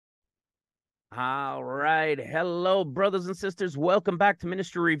All right. Hello, brothers and sisters. Welcome back to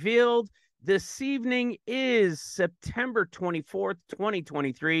Ministry Revealed. This evening is September 24th,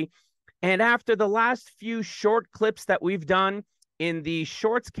 2023. And after the last few short clips that we've done in the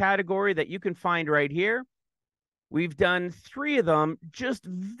shorts category that you can find right here, we've done 3 of them, just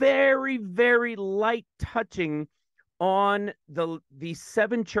very, very light touching on the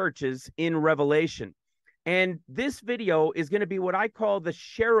 7 churches in Revelation. And this video is going to be what I call the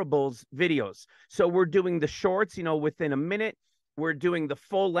shareables videos. So we're doing the shorts, within a minute. We're doing the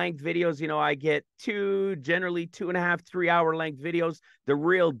full length videos. I get generally 2.5, 3 hour length videos, the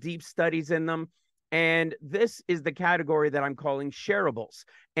real deep studies in them. And this is the category that I'm calling shareables.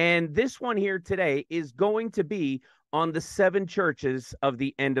 And this one here today is going to be on the 7 churches of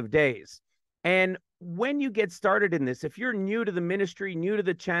the end of days. And when you get started in this, if you're new to the ministry, new to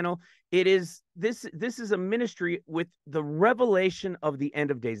the channel, this is a ministry with the revelation of the end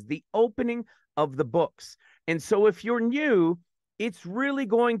of days, the opening of the books. And so if you're new, it's really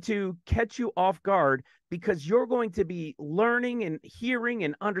going to catch you off guard because you're going to be learning and hearing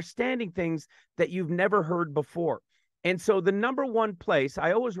and understanding things that you've never heard before. And so the number one place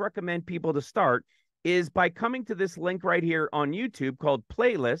I always recommend people to start is by coming to this link right here on YouTube called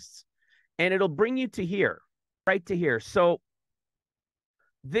Playlists. And it'll bring you to here, right to here. So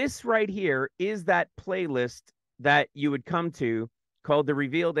this right here is that playlist that you would come to called the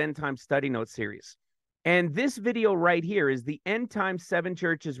Revealed End Time Study Note Series. And this video right here is the End Time 7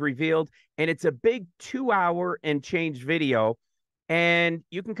 Churches Revealed. And it's a big 2-hour and change video. And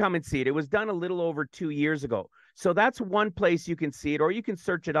you can come and see it. It was done a little over 2 years ago. So that's one place you can see it, or you can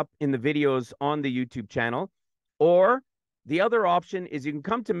search it up in the videos on the YouTube channel. Or the other option is you can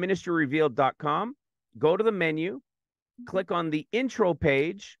come to ministryrevealed.com, go to the menu, click on the intro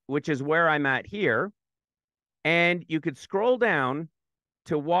page, which is where I'm at here, and you could scroll down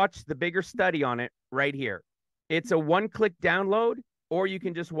to watch the bigger study on it right here. It's a one-click download, or you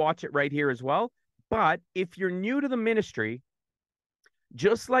can just watch it right here as well. But if you're new to the ministry,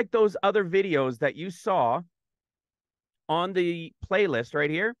 just like those other videos that you saw on the playlist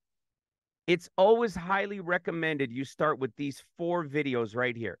right here, it's always highly recommended you start with these 4 videos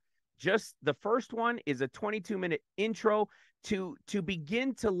right here. Just the first one is a 22-minute intro to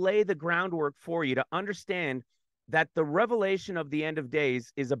begin to lay the groundwork for you to understand that the revelation of the end of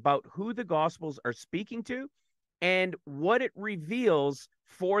days is about who the Gospels are speaking to and what it reveals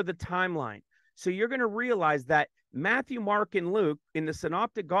for the timeline. So you're going to realize that Matthew, Mark, and Luke in the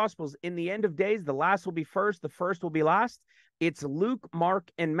Synoptic Gospels, in the end of days, the last will be first, the first will be last. It's Luke,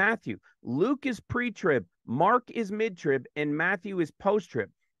 Mark, and Matthew. Luke is pre-trib, Mark is mid-trib, and Matthew is post-trib.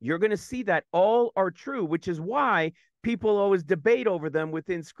 You're going to see that all are true, which is why people always debate over them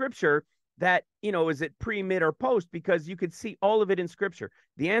within Scripture that, is it pre, mid, or post? Because you could see all of it in Scripture.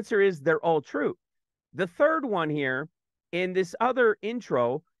 The answer is they're all true. The third one here in this other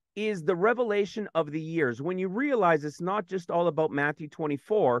intro is the revelation of the years. When you realize it's not just all about Matthew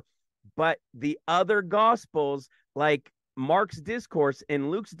 24, but the other Gospels like Mark's discourse and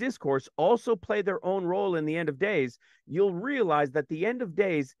Luke's discourse also play their own role in the end of days, you'll realize that the end of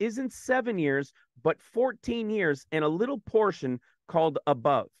days isn't 7 years, but 14 years and a little portion called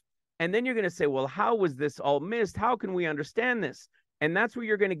above. And then you're going to say, well, how was this all missed? How can we understand this? And that's where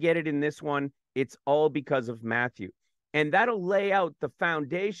you're going to get it in this one. It's all because of Matthew. And that'll lay out the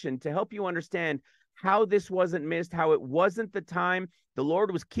foundation to help you understand how this wasn't missed, how it wasn't the time. The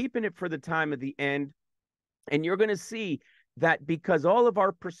Lord was keeping it for the time of the end. And you're going to see that because all of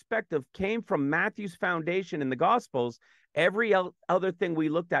our perspective came from Matthew's foundation in the Gospels, every other thing we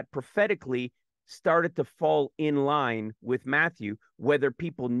looked at prophetically started to fall in line with Matthew, whether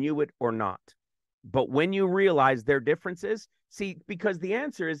people knew it or not. But when you realize their differences, see, because the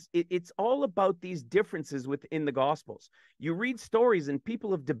answer is it's all about these differences within the Gospels. You read stories and people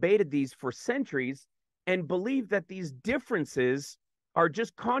have debated these for centuries and believe that these differences are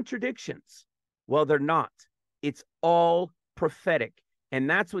just contradictions. Well, they're not. It's all prophetic. And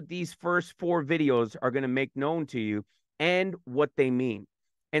that's what these first 4 videos are going to make known to you and what they mean.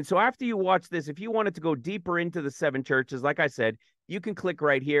 And so after you watch this, if you wanted to go deeper into the 7 churches, like I said, you can click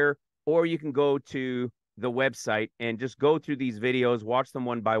right here, or you can go to the website and just go through these videos, watch them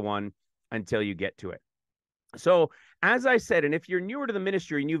one by one until you get to it. So as I said, and if you're newer to the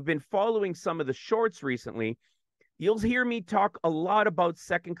ministry and you've been following some of the shorts recently, you'll hear me talk a lot about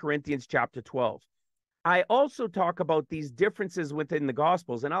 2 Corinthians chapter 12. I also talk about these differences within the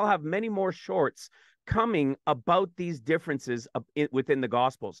Gospels, and I'll have many more shorts coming about these differences within the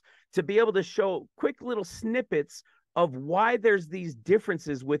Gospels to be able to show quick little snippets of why there's these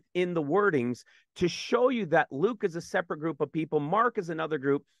differences within the wordings to show you that Luke is a separate group of people, Mark is another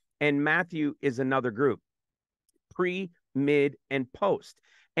group, and Matthew is another group, pre, mid, and post.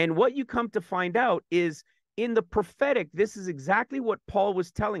 And what you come to find out is in the prophetic, this is exactly what Paul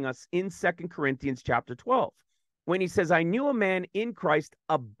was telling us in 2 Corinthians chapter 12, when he says, I knew a man in Christ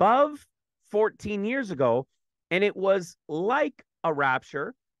above 14 years ago, and it was like a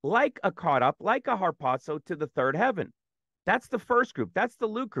rapture, like a caught up, like a harpazo to the third heaven. That's the first group. That's the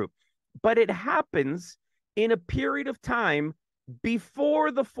Luke group. But it happens in a period of time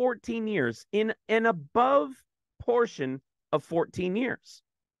before the 14 years, in an above portion of 14 years.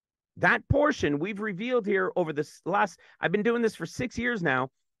 That portion we've revealed here over this last, I've been doing this for 6 years now.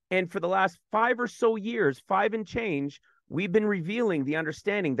 And for the last 5 or so years, 5 and change, we've been revealing the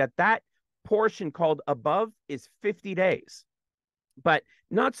understanding that that portion called above is 50 days. But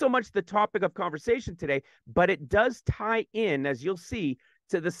not so much the topic of conversation today, but it does tie in, as you'll see,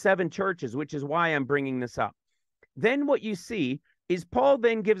 to the 7 churches, which is why I'm bringing this up. Then what you see is Paul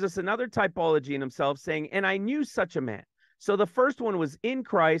then gives us another typology in himself saying, and I knew such a man. So the first one was in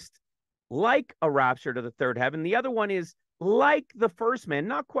Christ, like a rapture to the third heaven. The other one is like the first man,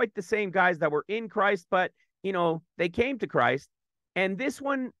 not quite the same guys that were in Christ, but, you know, they came to Christ. And this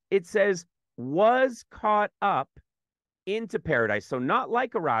one, it says, was caught up into paradise. So not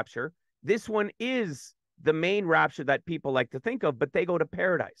like a rapture. This one is the main rapture that people like to think of, but they go to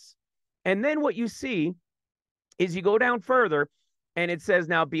paradise. And then what you see is you go down further and it says,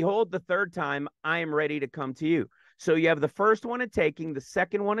 now behold, the third time I am ready to come to you. So you have the first one a taking, the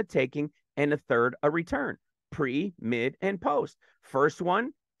second one a taking, and the third a return, pre, mid, and post. First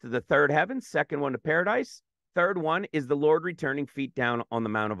one to the third heaven, second one to paradise. Third one is the Lord returning feet down on the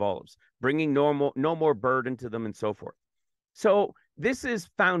Mount of Olives, bringing no more burden to them and so forth. So this is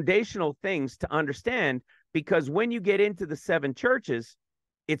foundational things to understand, because when you get into the 7 churches,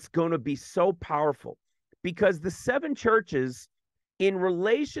 it's going to be so powerful, because the 7 churches in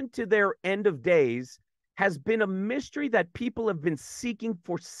relation to their end of days has been a mystery that people have been seeking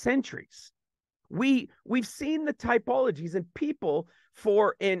for centuries. We've seen the typologies, and people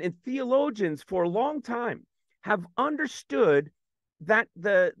and theologians for a long time have understood that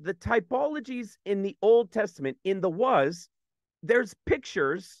the typologies in the Old Testament, there's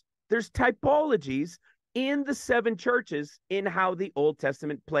pictures, there's typologies in the 7 churches in how the Old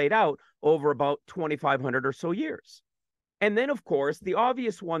Testament played out over about 2,500 or so years. And then, of course, the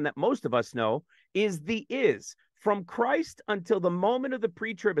obvious one that most of us know is the is. From Christ until the moment of the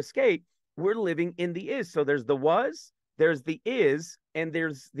pre-trib escape, we're living in the is. So there's the was, there's the is, and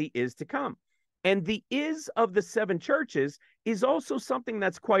there's the is to come. And the is of the 7 churches is also something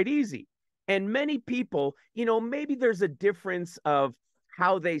that's quite easy. And many people, you know, maybe there's a difference of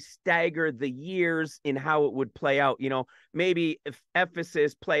how they stagger the years in how it would play out. You know, maybe if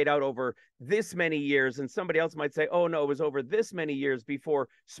Ephesus played out over this many years, and somebody else might say, oh, no, it was over this many years before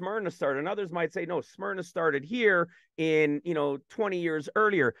Smyrna started. And others might say, no, Smyrna started here in, 20 years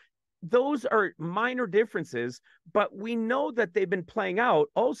earlier. Those are minor differences, but we know that they've been playing out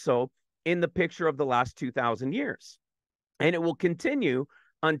also in the picture of the last 2,000 years. And it will continue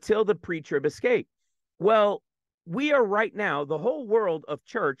until the pre-trib escape. Well, we are right now, the whole world of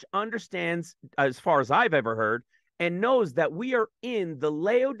church understands, as far as I've ever heard, and knows that we are in the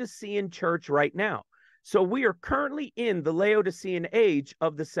Laodicean church right now. So we are currently in the Laodicean age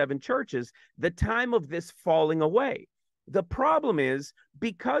of the 7 churches, the time of this falling away. The problem is,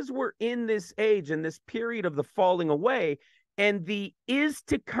 because we're in this age and this period of the falling away, and the is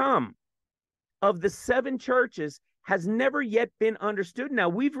to come of the 7 churches has never yet been understood. Now,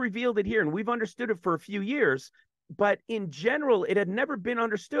 we've revealed it here and we've understood it for a few years, but in general, it had never been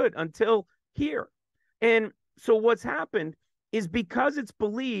understood until here. And so what's happened is, because it's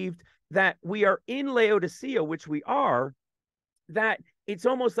believed that we are in Laodicea, which we are, that it's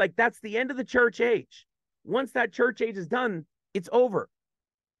almost like that's the end of the church age. Once that church age is done, it's over.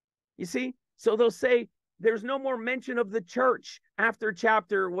 You see? So they'll say there's no more mention of the church after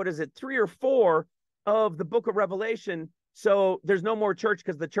chapter, 3 or 4 of the book of Revelation. So there's no more church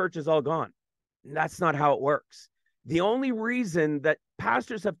because the church is all gone. And that's not how it works. The only reason that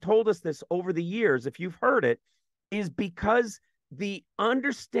pastors have told us this over the years, if you've heard it, is because the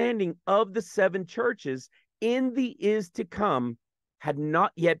understanding of the 7 churches in the is to come had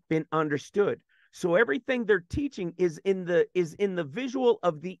not yet been understood. So everything they're teaching is in the visual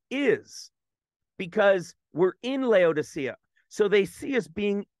of the is, because we're in Laodicea. So they see us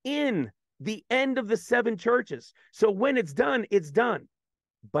being in the end of the 7 churches. So when it's done,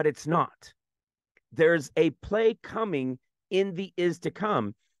 but it's not. There's a play coming in the is to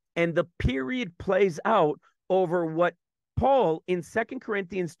come, and the period plays out over what Paul in 2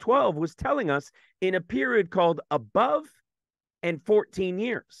 Corinthians 12 was telling us in a period called above and 14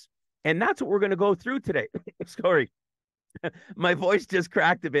 years. And that's what we're going to go through today. Sorry. My voice just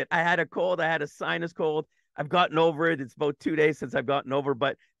cracked a bit. I had a cold. I had a sinus cold. I've gotten over it. It's about 2 days since I've gotten over,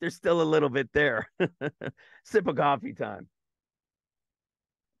 but there's still a little bit there. Sip of coffee time.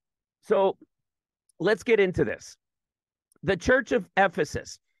 So let's get into this. The church of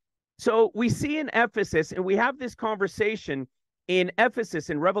Ephesus. So we see in Ephesus, and we have this conversation in Ephesus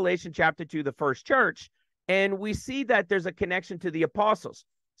in Revelation chapter 2, the first church, and we see that there's a connection to the apostles.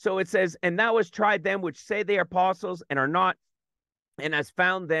 So it says, and thou hast tried them which say they are apostles and are not, and has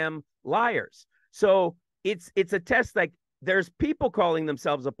found them liars. So it's a test. Like, there's people calling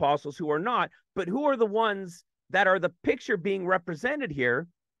themselves apostles who are not, but who are the ones that are the picture being represented here?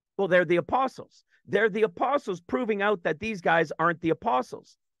 Well, they're the apostles. They're the apostles proving out that these guys aren't the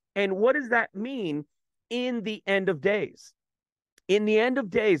apostles. And what does that mean in the end of days? In the end of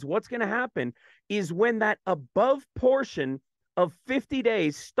days, what's going to happen is when that above portion of 50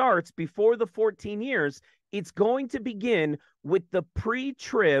 days starts before the 14 years, it's going to begin with the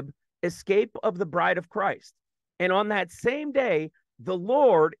pre-trib escape of the bride of Christ. And on that same day, the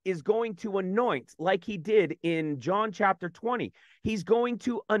Lord is going to anoint, like he did in John chapter 20. He's going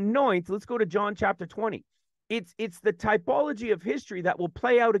to anoint. Let's go to John chapter 20. It's the typology of history that will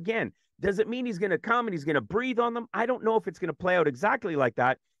play out again. Does it mean he's going to come and he's going to breathe on them? I don't know if it's going to play out exactly like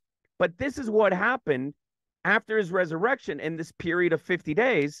that, but this is what happened after his resurrection in this period of 50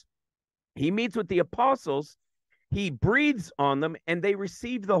 days. He meets with the apostles, he breathes on them, and they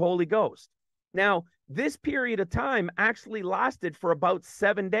received the Holy Ghost. Now, this period of time actually lasted for about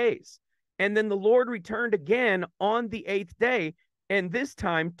 7 days. And then the Lord returned again on the 8th day, and this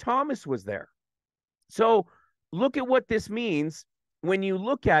time Thomas was there. So look at what this means when you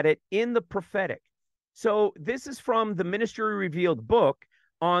look at it in the prophetic. So this is from the Ministry Revealed book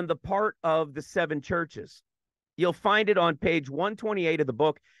on the part of the 7 churches. You'll find it on page 128 of the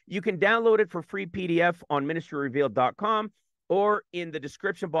book. You can download it for free PDF on ministryrevealed.com or in the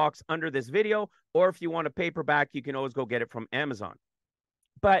description box under this video. Or if you want a paperback, you can always go get it from Amazon.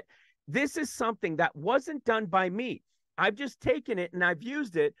 But this is something that wasn't done by me. I've just taken it and I've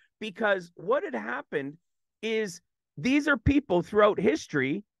used it because what had happened is these are people throughout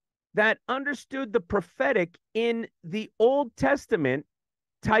history that understood the prophetic in the Old Testament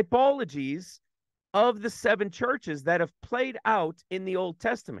typologies of the 7 churches that have played out in the Old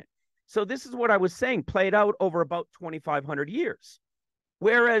Testament. So this is what I was saying, played out over about 2,500 years.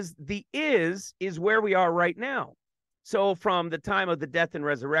 Whereas the is where we are right now. So from the time of the death and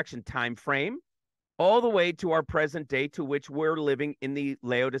resurrection time frame, all the way to our present day, to which we're living in the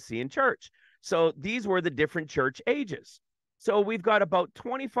Laodicean church. So these were the different church ages. So we've got about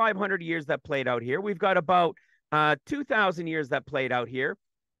 2,500 years that played out here. We've got about 2,000 years that played out here.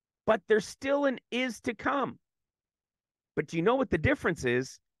 But there's still an is to come. But do you know what the difference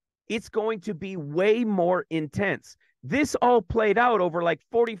is? It's going to be way more intense. This all played out over like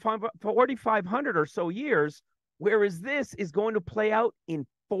 4,500 or so years, whereas this is going to play out in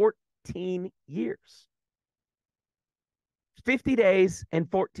 14 years. 50 days and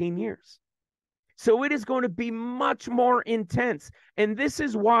 14 years. So it is going to be much more intense. And this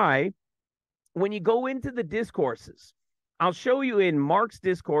is why when you go into the discourses, I'll show you in Mark's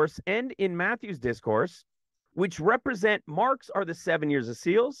discourse and in Matthew's discourse, which represent, Mark's are the 7 years of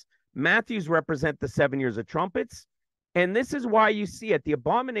seals, Matthew's represent the 7 years of trumpets. And this is why you see it, the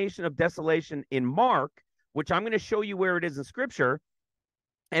abomination of desolation in Mark, which I'm going to show you where it is in scripture,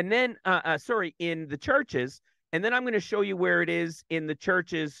 and then, in the churches, and then I'm going to show you where it is in the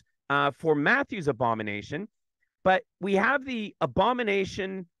churches for Matthew's abomination. But we have the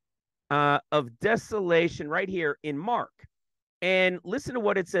abomination of desolation right here in Mark. And listen to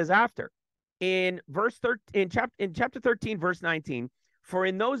what it says after. In chapter 13, verse 19, for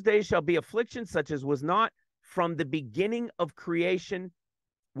in those days shall be affliction such as was not from the beginning of creation,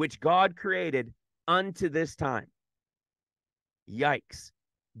 which God created unto this time. Yikes.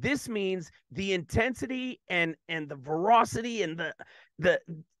 This means the intensity and the veracity and the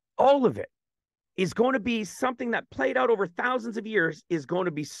all of it is going to be something that played out over thousands of years, is going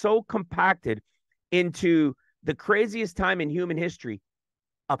to be so compacted into the craziest time in human history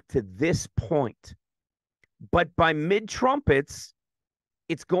up to this point. But by mid-trumpets,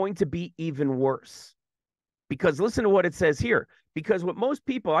 it's going to be even worse. Because listen to what it says here. Because what most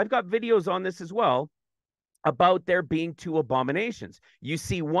people, I've got videos on this as well, about there being 2 abominations. You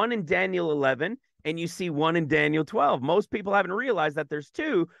see one in Daniel 11, and you see one in Daniel 12. Most people haven't realized that there's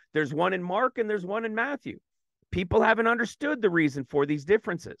 2. There's one in Mark, and there's one in Matthew. People haven't understood the reason for these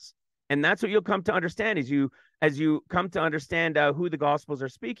differences. And that's what you'll come to understand as you come to understand who the Gospels are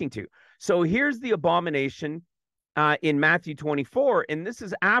speaking to. So here's the abomination in Matthew 24. And this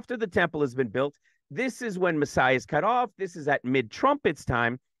is after the temple has been built. This is when Messiah is cut off. This is at mid-trumpets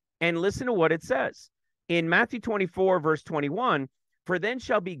time. And listen to what it says. In Matthew 24, verse 21, for then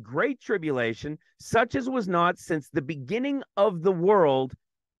shall be great tribulation, such as was not since the beginning of the world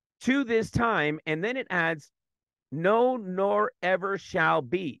to this time. And then it adds, no, nor ever shall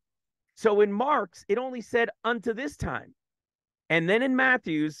be. So in Mark's, it only said unto this time. And then in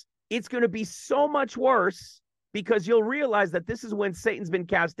Matthew's, it's going to be so much worse, because you'll realize that this is when Satan's been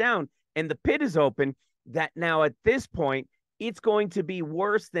cast down and the pit is open, that now at this point, it's going to be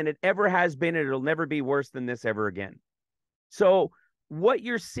worse than it ever has been, and it'll never be worse than this ever again. So what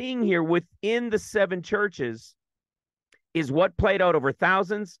you're seeing here within the 7 churches is what played out over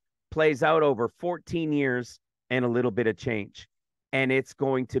thousands, plays out over 14 years and a little bit of change. And it's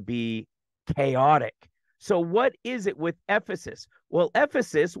going to be chaotic. So what is it with Ephesus? Well,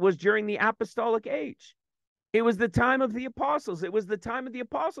 Ephesus was during the apostolic age. It was the time of the apostles. It was the time of the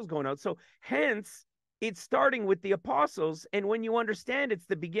apostles going out. So hence, it's starting with the apostles. And when you understand it's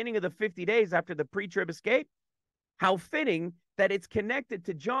the beginning of the 50 days after the pre-trib escape, how fitting that it's connected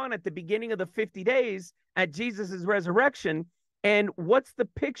to John at the beginning of the 50 days at Jesus's resurrection. And what's the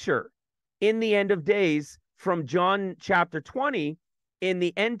picture in the end of days from John chapter 20 in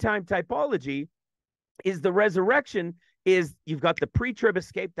the end time typology is the resurrection is you've got the pre-trib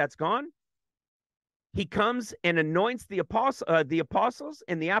escape that's gone. He comes and anoints the apostles,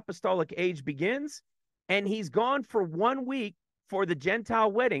 and the apostolic age begins. And he's gone for 1 week for the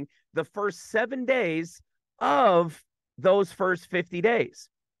Gentile wedding, the first 7 days of those first 50 days.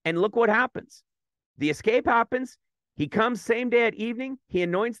 And look what happens. The escape happens. He comes same day at evening. He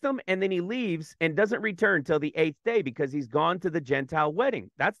anoints them, and then he leaves and doesn't return till the 8th day because he's gone to the Gentile wedding.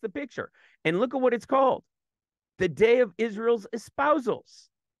 That's the picture. And look at what it's called. The day of Israel's espousals.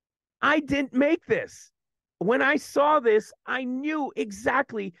 I didn't make this. When I saw this, I knew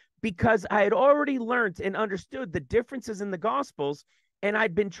exactly, because I had already learned and understood the differences in the Gospels, and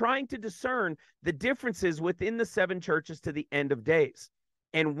I'd been trying to discern the differences within the 7 churches to the end of days.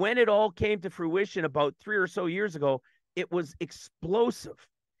 And when it all came to fruition about 3 or so years ago, it was explosive.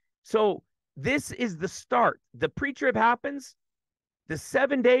 So this is the start. The pre-trib happens. The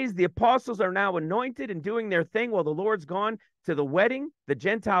 7 days, the apostles are now anointed and doing their thing while the Lord's gone to the wedding, the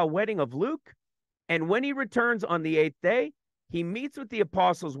Gentile wedding of Luke. And when he returns on the 8th day, he meets with the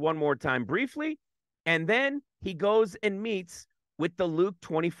apostles one more time briefly, and then he goes and meets with the Luke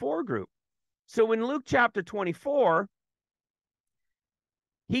 24 group. So in Luke chapter 24,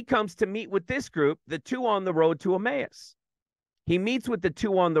 he comes to meet with this group, the 2 on the road to Emmaus. He meets with the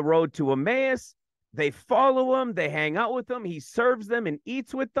 2 on the road to Emmaus. They follow him. They hang out with him. He serves them and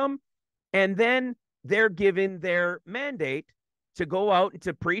eats with them. And then they're given their mandate to go out and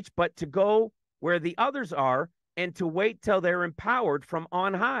to preach, but to go where the others are and to wait till they're empowered from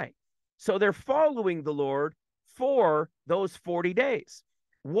on high. So they're following the Lord for those 40 days.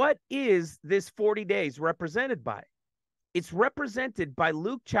 What is this 40 days represented by? It's represented by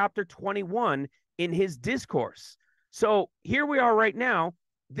Luke chapter 21 in his discourse. So here we are right now.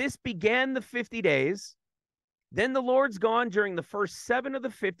 This began the 50 days. Then the Lord's gone during the first 7 of the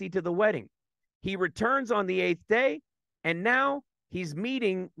 50 to the wedding. He returns on the 8th day, and now he's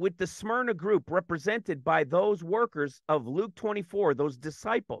meeting with the Smyrna group represented by those workers of Luke 24, those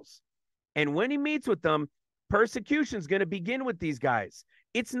disciples. And when he meets with them, persecution is going to begin with these guys.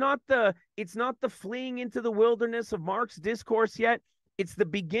 It's not the fleeing into the wilderness of Mark's discourse yet. It's the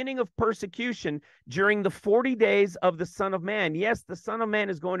beginning of persecution during the 40 days of the Son of Man. Yes, the Son of Man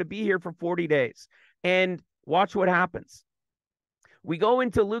is going to be here for 40 days. And watch what happens. We go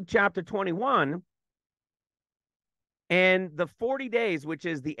into Luke chapter 21, and the 40 days, which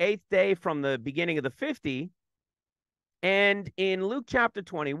is the 8th day from the beginning of the 50. And in Luke chapter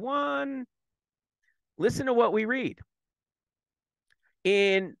 21, listen to what we read.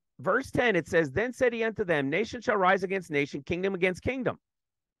 In verse 10, it says, then said he unto them, nation shall rise against nation, kingdom against kingdom,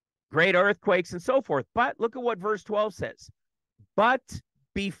 great earthquakes and so forth. But look at what verse 12 says. But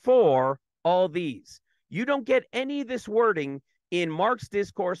before all these, you don't get any of this wording in Mark's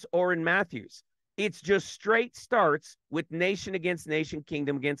discourse or in Matthew's. It's just straight starts with nation against nation,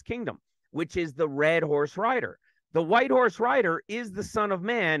 kingdom against kingdom, which is the red horse rider. The white horse rider is the Son of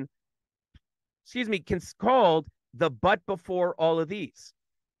Man, called the but before all of these.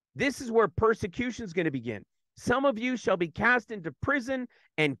 This is where persecution is going to begin. Some of you shall be cast into prison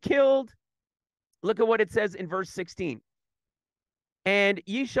and killed. Look at what it says in verse 16. And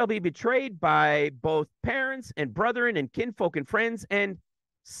ye shall be betrayed by both parents and brethren and kinfolk and friends, and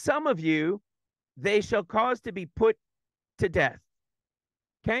some of you they shall cause to be put to death.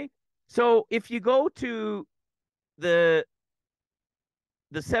 Okay? So if you go to the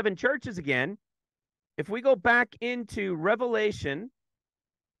seven churches again, if we go back into Revelation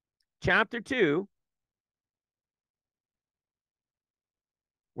chapter 2,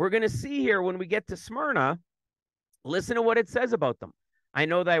 we're going to see here when we get to Smyrna, listen to what it says about them. I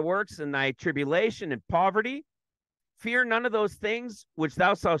know thy works and thy tribulation and poverty. Fear none of those things which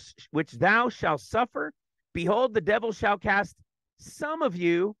thou shalt suffer. Behold, the devil shall cast some of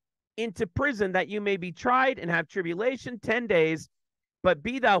you into prison, that you may be tried and have tribulation 10 days. But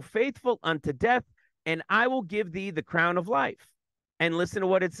be thou faithful unto death, and I will give thee the crown of life. And listen to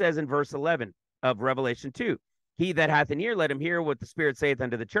what it says in verse 11 of Revelation 2. He that hath an ear, let him hear what the Spirit saith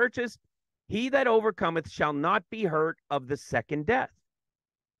unto the churches. He that overcometh shall not be hurt of the second death.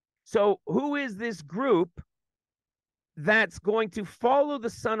 So who is this group that's going to follow the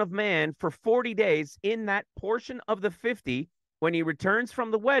Son of Man for 40 days in that portion of the 50 when he returns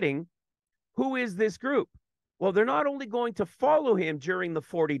from the wedding? Who is this group? Well, they're not only going to follow him during the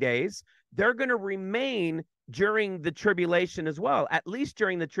 40 days, they're going to remain during the tribulation as well, at least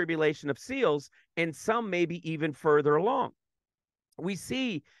during the tribulation of seals, and some maybe even further along. We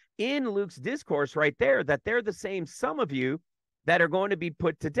see in Luke's discourse right there that they're the same some of you that are going to be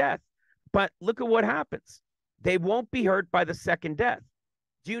put to death. But look at what happens. They won't be hurt by the second death.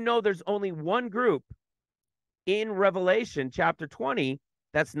 Do you know there's only one group in Revelation chapter 20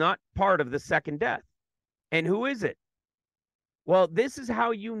 that's not part of the second death? And who is it? Well, this is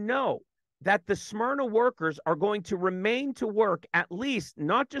how you know that the Smyrna workers are going to remain to work, at least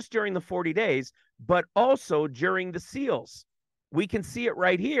not just during the 40 days, but also during the seals. We can see it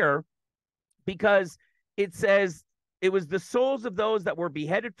right here because it says it was the souls of those that were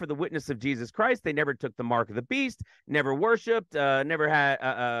beheaded for the witness of Jesus Christ. They never took the mark of the beast, never worshipped,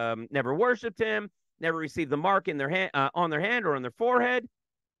 never worshipped him, never received the mark in their hand, on their hand or on their forehead.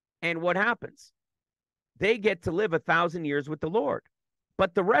 And what happens? They get to live 1,000 years with the Lord.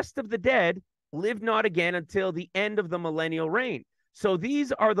 But the rest of the dead live not again until the end of the millennial reign. So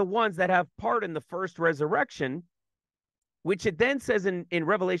these are the ones that have part in the first resurrection, which it then says in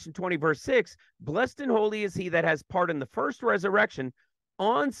Revelation 20, verse 6, blessed and holy is he that has part in the first resurrection.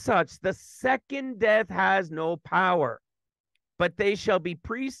 On such the second death has no power, but they shall be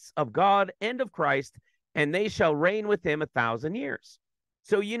priests of God and of Christ, and they shall reign with him 1,000 years.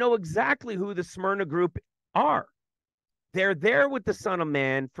 So you know exactly who the Smyrna group are. They're there with the Son of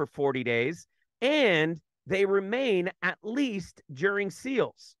Man for 40 days, and they remain at least during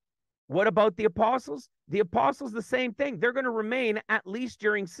seals. What about the apostles? The apostles, the same thing. They're going to remain at least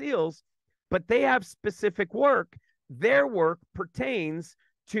during seals, but they have specific work. Their work pertains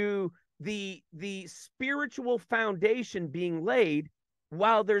to the spiritual foundation being laid,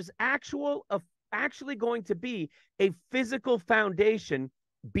 while there's actually going to be a physical foundation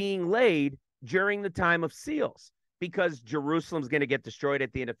being laid during the time of seals, because Jerusalem's going to get destroyed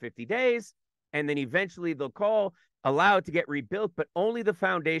at the end of 50 days, and then eventually they'll allow it to get rebuilt, but only the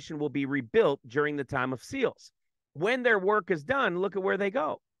foundation will be rebuilt during the time of seals. When their work is done, look at where they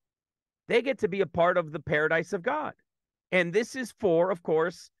go. They get to be a part of the paradise of God. And this is for, of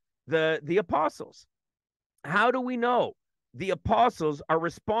course, the apostles. How do we know the apostles are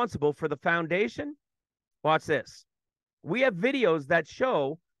responsible for the foundation? Watch this. We have videos that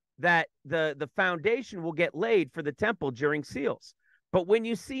show that the foundation will get laid for the temple during seals. But when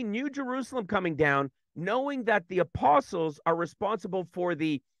you see New Jerusalem coming down, knowing that the apostles are responsible for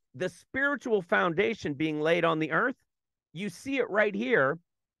the spiritual foundation being laid on the earth, you see it right here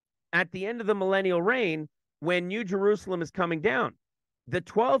at the end of the millennial reign when New Jerusalem is coming down. The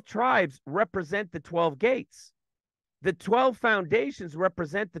 12 tribes represent the 12 gates. The 12 foundations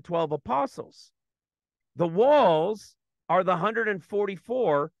represent the 12 apostles. The walls are the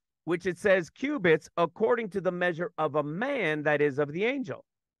 144, which it says cubits, according to the measure of a man, that is of the angel.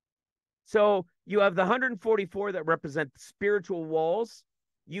 So you have the 144 that represent the spiritual walls.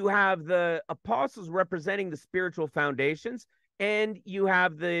 You have the apostles representing the spiritual foundations, and you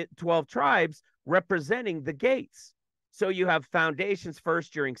have the 12 tribes representing the gates. So you have foundations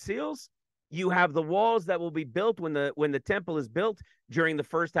first during seals. You have the walls that will be built when the temple is built during the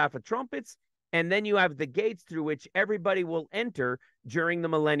first half of trumpets. And then you have the gates through which everybody will enter during the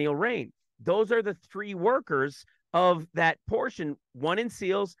millennial reign. Those are the three workers of that portion, one in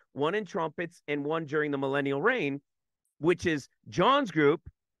seals, one in trumpets, and one during the millennial reign, which is John's group,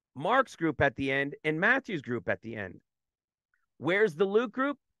 Mark's group at the end, and Matthew's group at the end. Where's the Luke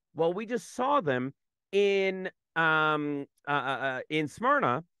group? Well, we just saw them in Smyrna,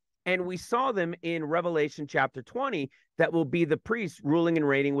 and we saw them in Revelation chapter 20, that will be the priests ruling and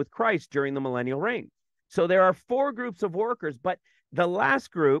reigning with Christ during the millennial reign. So there are four groups of workers, but the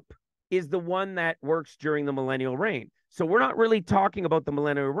last group is the one that works during the millennial reign. So we're not really talking about the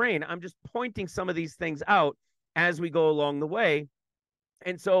millennial reign. I'm just pointing some of these things out as we go along the way.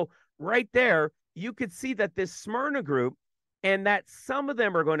 And so right there, you could see that this Smyrna group, and that some of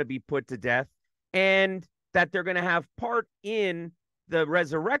them are going to be put to death, and that they're going to have part in the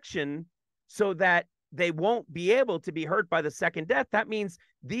resurrection so that they won't be able to be hurt by the second death. That means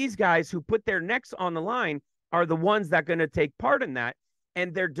these guys who put their necks on the line are the ones that are going to take part in that.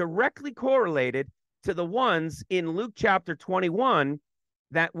 And they're directly correlated to the ones in Luke chapter 21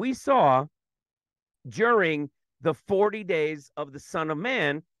 that we saw during the 40 days of the Son of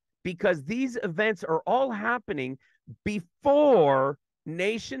Man, because these events are all happening before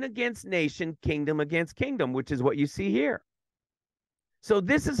nation against nation, kingdom against kingdom, which is what you see here. So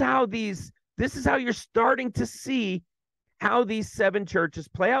this is how you're starting to see how these 7 churches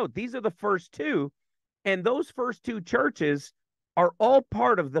play out. These are the first 2, and those first 2 churches are all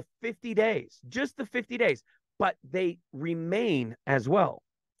part of the 50 days, just the 50 days, but they remain as well.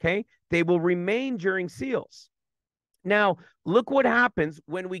 Okay. They will remain during seals. Now, look what happens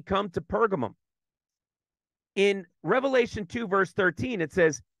when we come to Pergamum. In Revelation 2, verse 13, it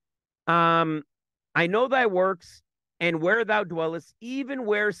says, I know thy works and where thou dwellest, even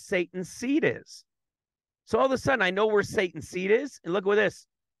where Satan's seat is. So all of a sudden, I know where Satan's seat is. And look at this.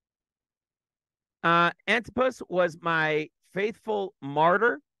 Antipas was my faithful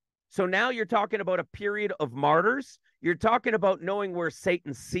martyr. So now you're talking about a period of martyrs. You're talking about knowing where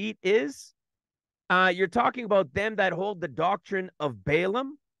Satan's seat is. You're talking about them that hold the doctrine of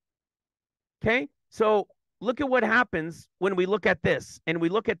Balaam. Okay, so look at what happens when we look at this, and we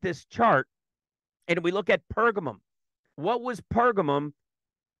look at this chart, and we look at Pergamum. What was Pergamum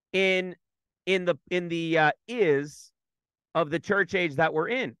in the is of the church age that we're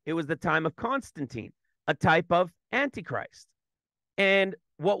in? It was the time of Constantine, a type of Antichrist. And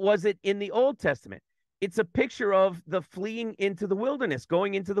what was it in the Old Testament? It's a picture of the fleeing into the wilderness,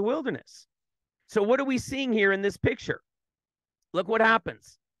 going into the wilderness. So what are we seeing here in this picture? Look what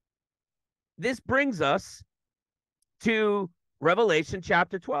happens. This brings us to Revelation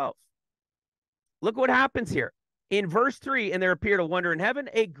chapter 12. Look what happens here. In verse 3, and there appeared a wonder in heaven,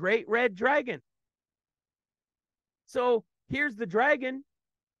 a great red dragon. So here's the dragon.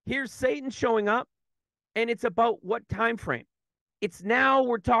 Here's Satan showing up. And it's about what time frame? It's now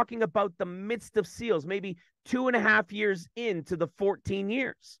we're talking about the midst of seals, maybe 2.5 years into the 14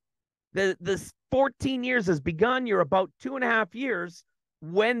 years. The 14 years has begun. You're about 2.5 years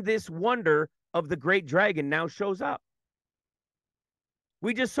when this wonder of the great dragon now shows up.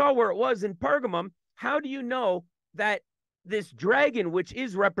 We just saw where it was in Pergamum. How do you know that this dragon, which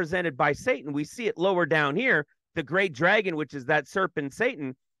is represented by Satan, we see it lower down here, the great dragon, which is that serpent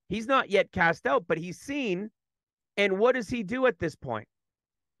Satan, he's not yet cast out, but he's seen. And what does he do at this point?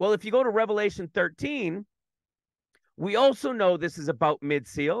 Well, if you go to Revelation 13, we also know this is about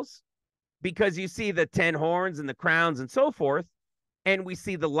mid-seals, because you see the 10 horns and the crowns and so forth. And we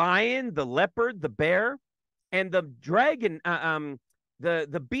see the lion, the leopard, the bear, and the dragon.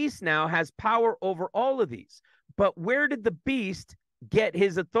 The beast now has power over all of these. But where did the beast get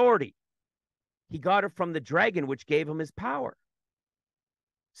his authority? He got it from the dragon, which gave him his power.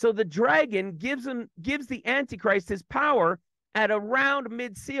 So the dragon gives the Antichrist his power at around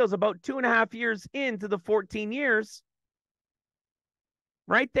mid-seals, about 2.5 years into the 14 years.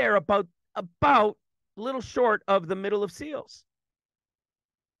 Right there, about a little short of the middle of seals.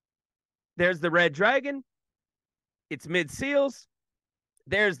 There's the red dragon. It's mid-seals.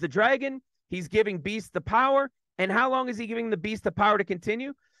 There's the dragon. He's giving beast the power. And how long is he giving the beast the power to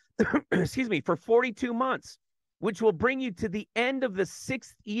continue? Excuse me, for 42 months, which will bring you to the end of the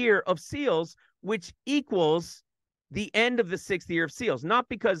 6th year of seals, which equals the end of the 6th year of seals. Not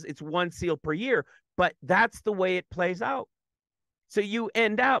because it's 1 seal per year, but that's the way it plays out. So you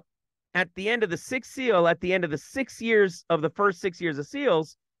end up at the end of the 6th seal, at the end of the 6 years of the first 6 years of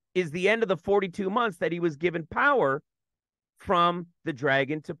seals, is the end of the 42 months that he was given power from the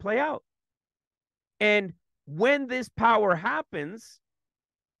dragon to play out. And when this power happens,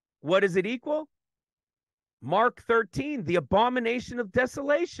 what does it equal? Mark 13, the abomination of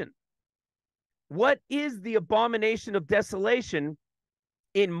desolation. What is the abomination of desolation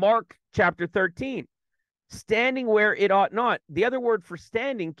in Mark chapter 13? Standing where it ought not. The other word for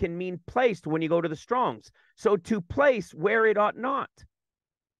standing can mean placed when you go to the Strongs. So to place where it ought not.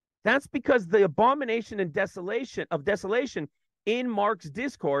 That's because the abomination and desolation in Mark's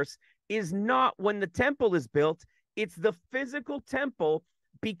discourse is not when the temple is built. It's the physical temple,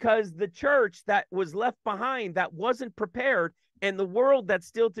 because the church that was left behind, that wasn't prepared, and the world that's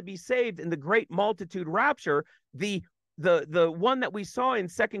still to be saved in the great multitude rapture, the the one that we saw in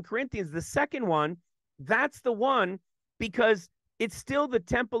 2 Corinthians, the second one, that's the one, because it's still the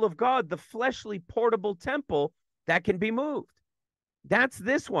temple of God, the fleshly portable temple that can be moved. That's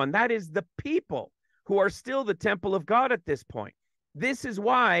this one. That is the people who are still the temple of God at this point. This is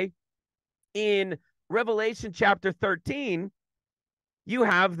why in Revelation chapter 13, you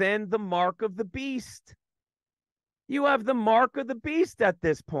have then the mark of the beast. You have the mark of the beast at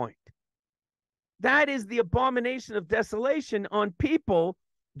this point. That is the abomination of desolation on people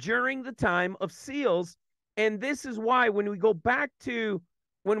during the time of seals. And this is why when we go back to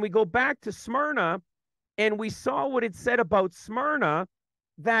Smyrna, and we saw what it said about Smyrna,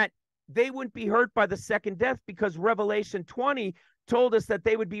 that they wouldn't be hurt by the second death, because Revelation 20 told us that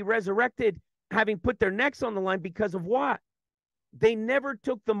they would be resurrected having put their necks on the line, because of what? They never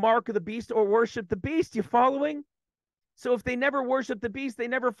took the mark of the beast or worshiped the beast. You following? So if they never worshiped the beast, they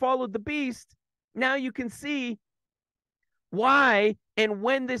never followed the beast. Now you can see why and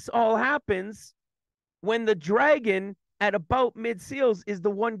when this all happens, when the dragon at about mid-seals is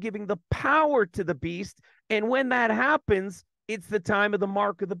the one giving the power to the beast. And when that happens, it's the time of the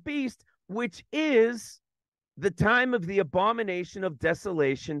mark of the beast, which is the time of the abomination of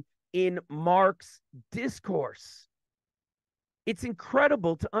desolation in Mark's discourse. It's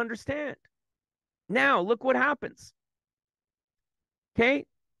incredible to understand. Now, look what happens. Okay?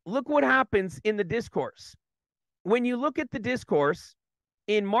 Look what happens in the discourse. When you look at the discourse,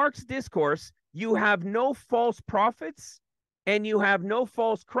 in Mark's discourse, you have no false prophets and you have no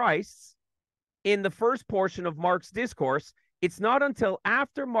false Christs in the first portion of Mark's discourse. It's not until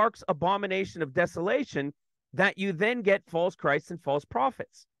after Mark's abomination of desolation that you then get false Christs and false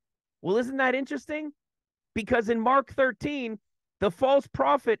prophets. Well, isn't that interesting? Because in Mark 13, the false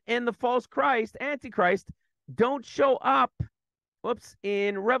prophet and the false Christ, Antichrist, don't show up.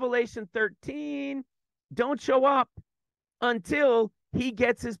 In Revelation 13, don't show up until he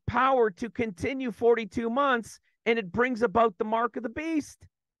gets his power to continue 42 months, and it brings about the mark of the beast.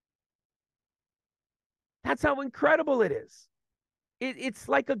 That's how incredible it is. It's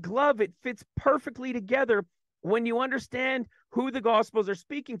like a glove. It fits perfectly together when you understand who the Gospels are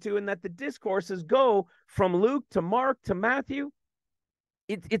speaking to, and that the discourses go from Luke to Mark to Matthew.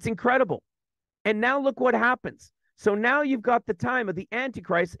 It's incredible. And now look what happens. So now you've got the time of the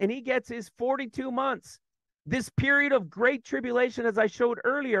Antichrist, and he gets his 42 months. This period of great tribulation, as I showed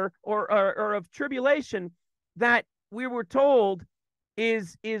earlier, or of tribulation, that we were told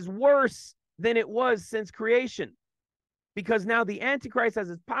is worse than it was since creation. Because now the Antichrist has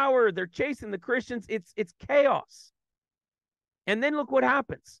his power. They're chasing the Christians. It's chaos. And then look what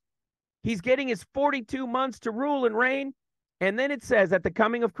happens. He's getting his 42 months to rule and reign. And then it says at the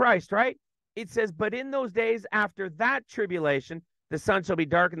coming of Christ, right? It says, but in those days after that tribulation, the sun shall be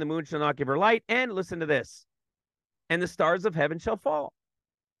dark and the moon shall not give her light. And listen to this. And the stars of heaven shall fall.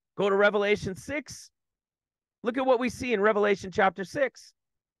 Go to Revelation 6. Look at what we see in Revelation chapter 6.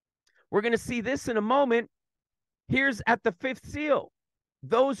 We're going to see this in a moment. Here's at the fifth seal,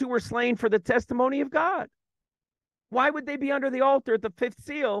 those who were slain for the testimony of God. Why would they be under the altar at the fifth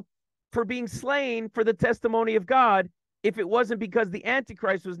seal for being slain for the testimony of God if it wasn't because the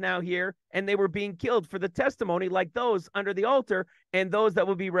Antichrist was now here and they were being killed for the testimony, like those under the altar and those that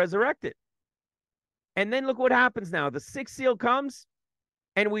will be resurrected? And then look what happens now. The sixth seal comes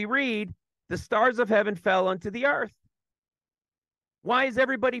and we read, the stars of heaven fell unto the earth. Why is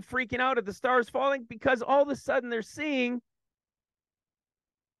everybody freaking out at the stars falling? Because all of a sudden they're seeing,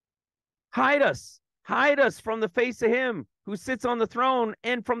 hide us from the face of him who sits on the throne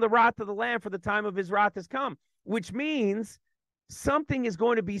and from the wrath of the Lamb, for the time of his wrath has come, which means something is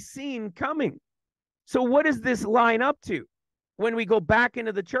going to be seen coming. So what does this line up to when we go back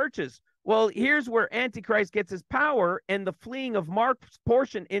into the churches? Well, here's where Antichrist gets his power and the fleeing of Mark's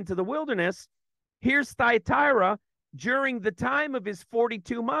portion into the wilderness. Here's Thyatira during the time of his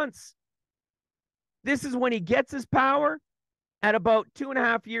 42 months. This is when he gets his power at about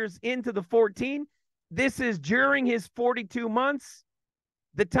 2.5 years into the 14. This is during his 42 months,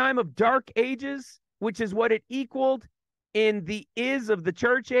 the time of dark ages, which is what it equaled in the of the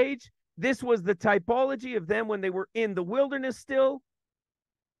church age. This was the typology of them when they were in the wilderness still.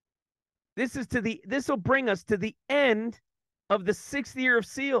 This will bring us to the end of the 6th year of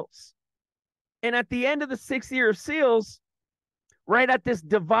seals. And at the end of the 6th year of seals, right at this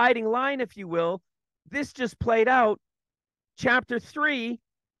dividing line, if you will, this just played out chapter 3.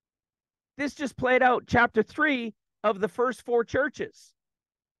 This just played out chapter 3 of the first 4 churches.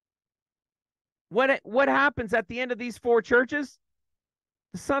 What happens at the end of these 4 churches?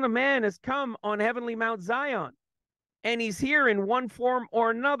 The Son of Man has come on heavenly Mount Zion, and he's here in one form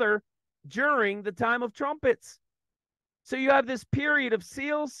or another during the time of trumpets. So you have this period of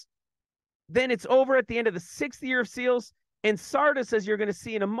seals, then it's over at the end of the 6th year of seals, and Sardis, as you're going to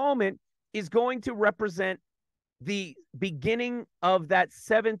see in a moment, is going to represent the beginning of that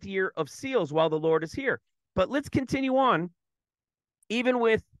 7th year of seals while the Lord is here. But let's continue on, even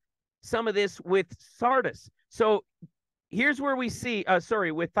with some of this with Sardis. So here's where we see,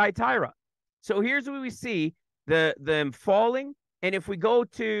 with Thyatira. So here's where we see them falling. And if we go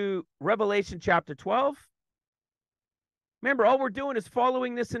to Revelation chapter 12, remember, all we're doing is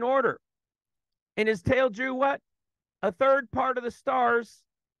following this in order. And his tail drew what? A third part of the stars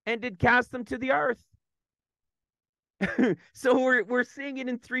and did cast them to the earth. So we're seeing it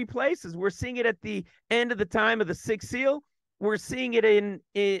in 3 places. We're seeing it at the end of the time of the 6th seal. We're seeing it in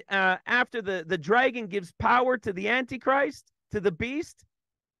after the dragon gives power to the Antichrist, to the beast.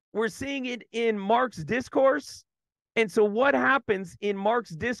 We're seeing it in Mark's discourse. And so what happens in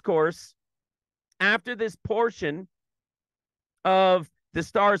Mark's discourse after this portion of the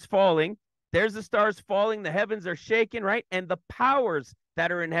stars falling? There's the stars falling, the heavens are shaken, right? And the powers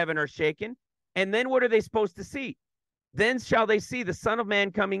that are in heaven are shaken. And then what are they supposed to see? Then shall they see the Son of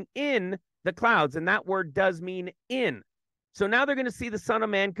Man coming in the clouds. And that word does mean in. So now they're going to see the Son of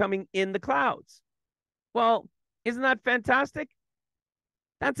Man coming in the clouds. Well, isn't that fantastic?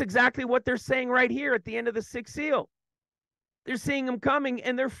 That's exactly what they're saying right here at the end of the 6th seal. They're seeing him coming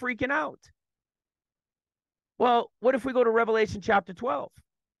and they're freaking out. Well, what if we go to Revelation chapter 12?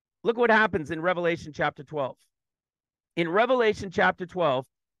 Look what happens in Revelation chapter 12. In Revelation chapter 12,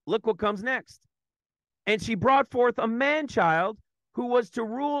 look what comes next. And she brought forth a man-child who was to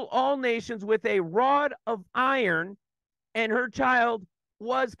rule all nations with a rod of iron, and her child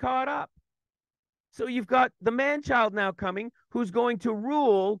was caught up. So you've got the man-child now coming who's going to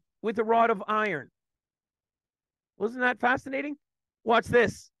rule with a rod of iron. Wasn't that fascinating? Watch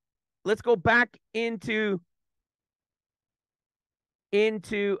this. Let's go back into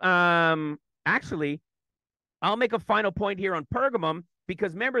actually, I'll make a final point here on Pergamum,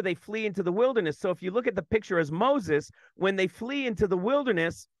 because remember, they flee into the wilderness. So if you look at the picture as Moses, when they flee into the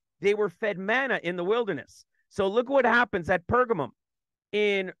wilderness, they were fed manna in the wilderness. So look what happens at Pergamum.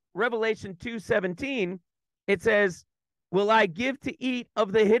 In Revelation 2:17, it says, will I give to eat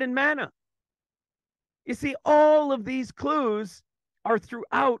of the hidden manna? You see, all of these clues are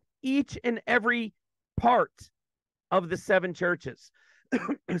throughout each and every part of the 7 churches.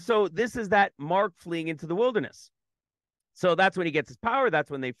 So this is that Mark fleeing into the wilderness. So that's when he gets his power.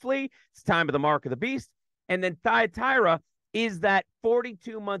 That's when they flee. It's time of the mark of the beast. And then Thyatira is that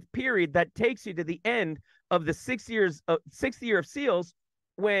 42-month period that takes you to the end of the 6th year of seals,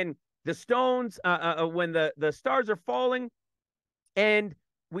 when the stones, when the stars are falling, and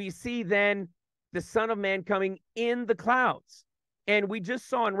we see then the Son of Man coming in the clouds. And we just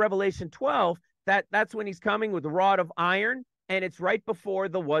saw in Revelation 12 that's when he's coming with a rod of iron, and it's right before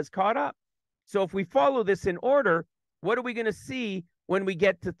the was caught up. So if we follow this in order, what are we going to see when we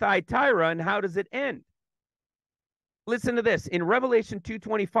get to Thyatira, and how does it end? Listen to this. In Revelation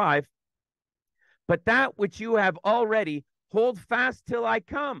 2:25, but that which you have already, hold fast till I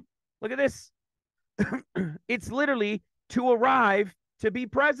come. Look at this. It's literally to arrive, to be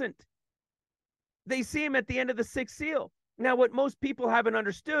present. They see him at the end of the 6th seal. Now, what most people haven't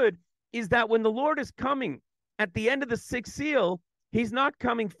understood is that when the Lord is coming at the end of the 6th seal, he's not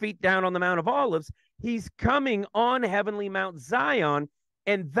coming feet down on the Mount of Olives. He's coming on heavenly Mount Zion.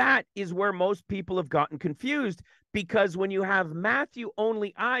 And that is where most people have gotten confused, because when you have Matthew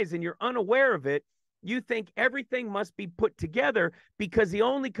only eyes and you're unaware of it, you think everything must be put together because he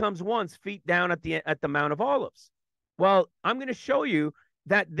only comes once feet down at the Mount of Olives. Well, I'm going to show you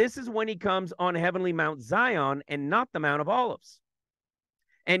that this is when he comes on heavenly Mount Zion and not the Mount of Olives.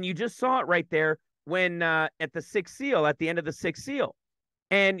 And you just saw it right there when at the 6th seal, at the end of the 6th seal.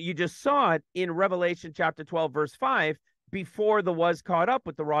 And you just saw it in Revelation chapter 12, verse 5, before the was caught up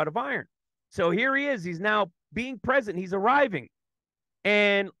with the rod of iron. So here he is. He's now being present. He's arriving.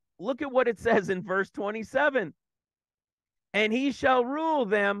 And look at what it says in verse 27. And he shall rule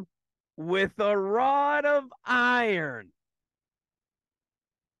them with a rod of iron.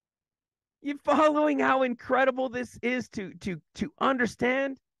 You following how incredible this is to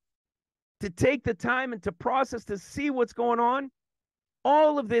understand, to take the time and to process, to see what's going on?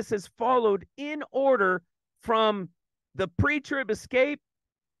 All of this is followed in order from the pre-trib escape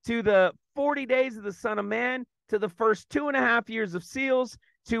to the 40 days of the Son of Man, to the first 2.5 years of seals,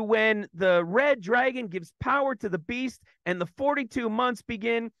 to when the red dragon gives power to the beast and the 42 months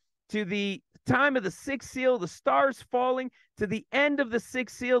begin, to the time of the 6th seal, the stars falling, to the end of the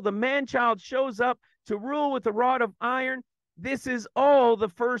 6th seal, the man-child shows up to rule with a rod of iron. This is all the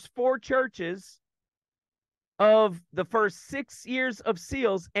first 4 churches of the first 6 years of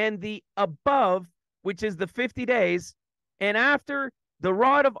seals and the above, which is the 50 days, and after the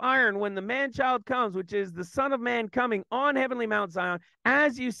rod of iron, when the man-child comes, which is the Son of Man coming on heavenly Mount Zion,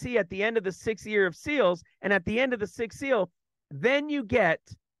 as you see at the end of the 6th year of seals, and at the end of the 6th seal, then you get,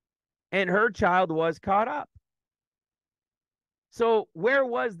 and her child was caught up. So where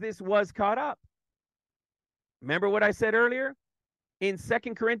was this was caught up? Remember what I said earlier in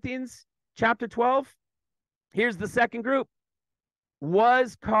 2 Corinthians chapter 12? Here's the second group.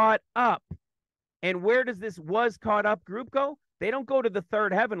 Was caught up. And where does this was caught up group go? They don't go to the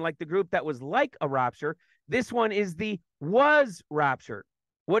third heaven like the group that was like a rapture. This one is the was raptured.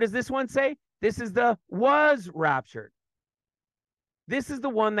 What does this one say? This is the was raptured. This is the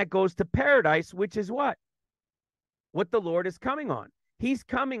one that goes to paradise, which is what? What the Lord is coming on. He's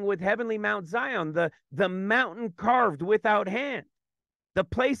coming with heavenly Mount Zion, the mountain carved without hand, the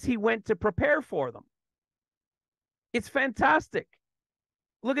place he went to prepare for them. It's fantastic.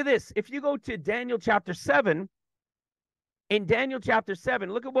 Look at this. If you go to Daniel chapter 7, in Daniel chapter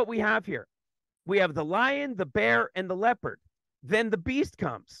 7, look at what we have here. We have the lion, the bear, and the leopard. Then the beast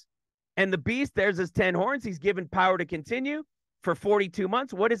comes. And the beast, there's his 10 horns. He's given power to continue for 42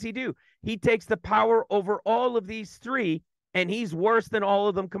 months. What does he do? He takes the power over all of these three, and he's worse than all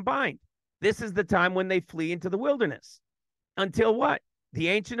of them combined. This is the time when they flee into the wilderness. Until what? The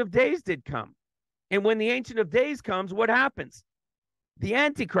Ancient of Days did come. And when the Ancient of Days comes, what happens? The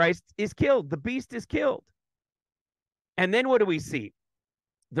Antichrist is killed. The beast is killed. And then what do we see?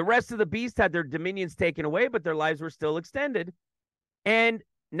 The rest of the beasts had their dominions taken away, but their lives were still extended. And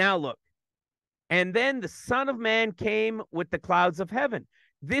now look. And then the Son of Man came with the clouds of heaven.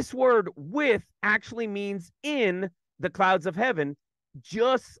 This word with actually means in the clouds of heaven,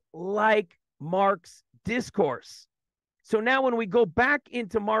 just like Mark's discourse. So now when we go back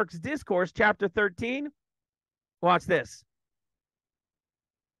into Mark's discourse, chapter 13, watch this.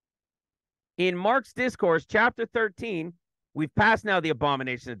 In Mark's discourse, chapter 13, we've passed now the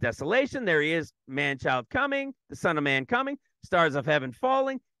abomination of desolation. There he is, man-child coming, the Son of Man coming, stars of heaven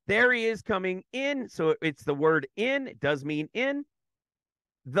falling. There he is coming in. So it's the word in. It does mean in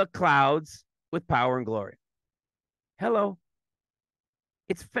the clouds with power and glory. Hello.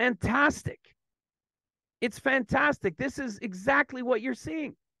 It's fantastic. It's fantastic. This is exactly what you're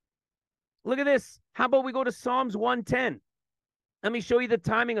seeing. Look at this. How about we go to Psalms 110? Let me show you the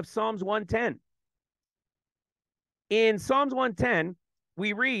timing of Psalms 110. In Psalms 110,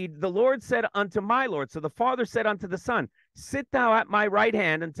 we read, the Lord said unto my Lord, so the Father said unto the Son, sit thou at my right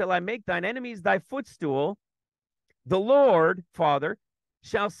hand until I make thine enemies thy footstool. The Lord, Father,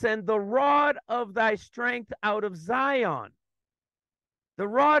 shall send the rod of thy strength out of Zion. The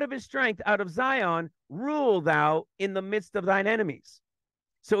rod of his strength out of Zion, rule thou in the midst of thine enemies.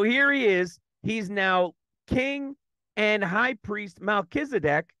 So here he is. He's now king and high priest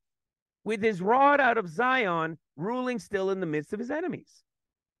Melchizedek with his rod out of Zion, ruling still in the midst of his enemies.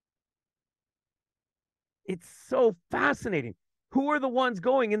 It's so fascinating. Who are the ones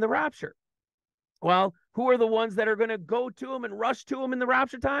going in the rapture? Well, who are the ones that are going to go to him and rush to him in the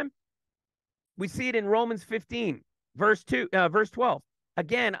rapture time? We see it in Romans 15, verse 12.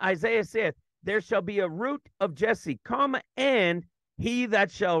 Again, Isaiah saith, there shall be a root of Jesse, comma, and he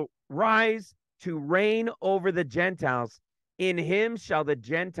that shall rise to reign over the Gentiles. In him shall the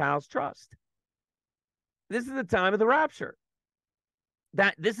Gentiles trust. This is the time of the rapture.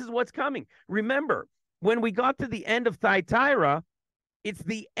 This is what's coming. Remember, when we got to the end of Thyatira, it's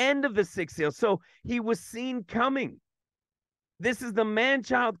the end of the sixth seal. So he was seen coming. This is the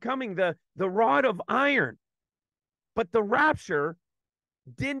man-child coming, the rod of iron. But the rapture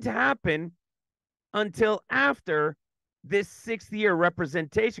didn't happen until after this 6th year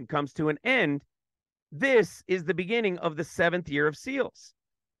representation comes to an end. This is the beginning of the 7th year of seals.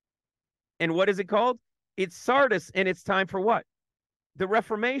 And what is it called? It's Sardis, and it's time for what? The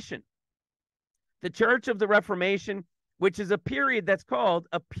Reformation. The Church of the Reformation, which is a period that's called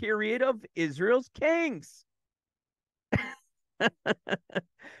a period of Israel's kings.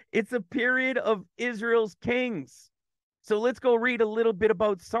 It's a period of Israel's kings. So let's go read a little bit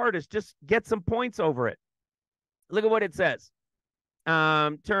about Sardis. Just get some points over it. Look at what it says.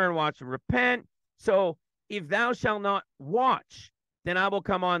 Turn, watch, and repent. So if thou shalt not watch, then I will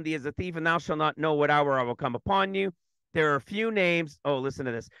come on thee as a thief, and thou shalt not know what hour I will come upon you. There are a few names. Oh, listen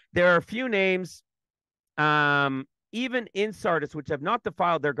to this. There are a few names, even in Sardis, which have not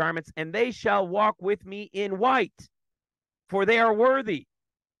defiled their garments, and they shall walk with me in white, for they are worthy.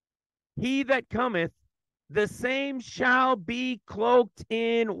 He that cometh, the same shall be cloaked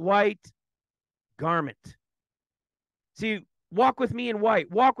in white garment. See, walk with me in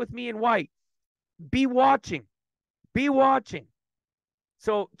white. Walk with me in white. Be watching. Be watching.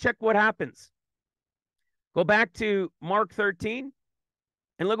 So check what happens. Go back to Mark 13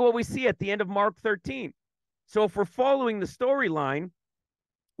 and look at what we see at the end of Mark 13. So if we're following the storyline,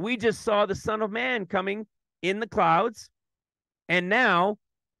 we just saw the Son of Man coming in the clouds. And now,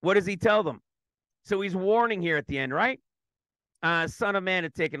 what does he tell them? So he's warning here at the end, right? Son of Man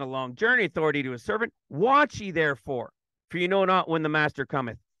had taken a long journey, authority to his servant. Watch ye therefore, for you know not when the master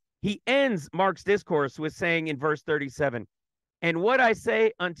cometh. He ends Mark's discourse with saying in verse 37, and what I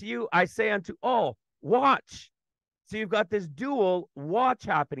say unto you, I say unto all, watch. So you've got this dual watch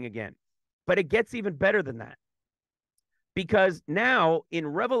happening again. But it gets even better than that. Because now in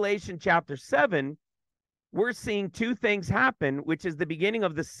Revelation chapter 7, we're seeing two things happen, which is the beginning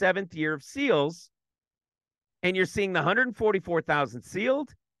of the 7th year of seals. And you're seeing the 144,000 sealed.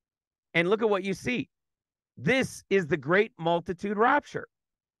 And look at what you see. This is the great multitude rapture.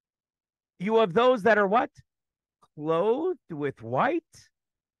 You have those that are what? Clothed with white.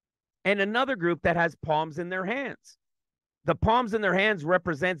 And another group that has palms in their hands. The palms in their hands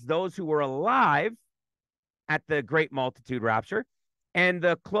represents those who were alive at the great multitude rapture. And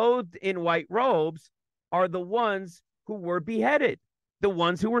the clothed in white robes are the ones who were beheaded, the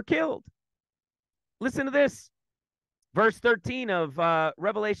ones who were killed. Listen to this. Verse 13 of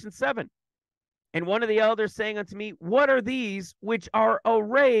Revelation 7. And one of the elders saying unto me, what are these which are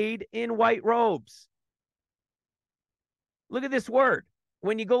arrayed in white robes? Look at this word.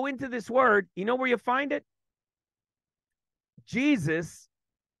 When you go into this word, you know where you find it? Jesus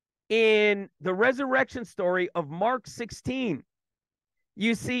in the resurrection story of Mark 16.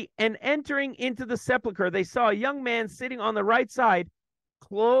 You see, and entering into the sepulchre, they saw a young man sitting on the right side,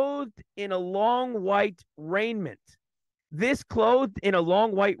 clothed in a long white raiment. This clothed in a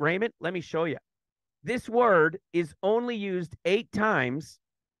long white raiment, let me show you. This word is only used 8 times,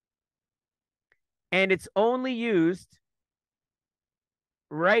 and it's only used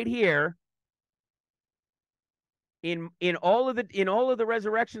right here in all of the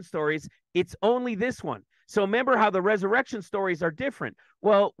resurrection stories. It's only this one. So remember how the resurrection stories are different.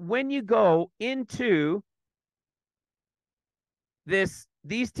 Well, when you go into these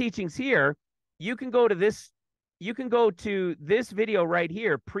teachings here, you can go to this video right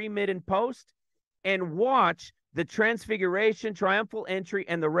here, pre, mid, and post, and watch the transfiguration, triumphal entry,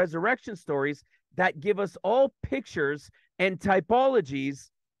 and the resurrection stories that give us all pictures and typologies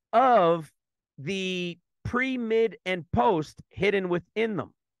of the pre, mid, and post hidden within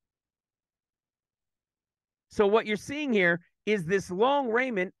them. So what you're seeing here is this long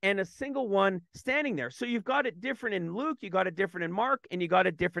raiment and a single one standing there. So you've got it different in Luke, you got it different in Mark, and you got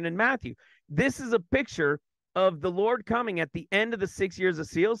it different in Matthew. This is a picture of the Lord coming at the end of the 6 years of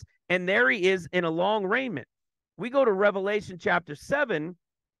seals, and there he is in a long raiment. We go to Revelation chapter 7,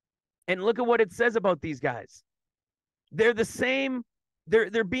 and look at what it says about these guys. They're the same,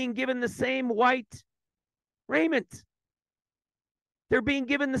 they're being given the same white raiment. They're being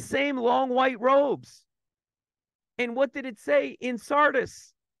given the same long white robes. And what did it say in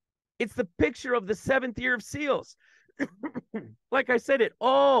Sardis? It's the picture of the 7th year of seals. Like I said, it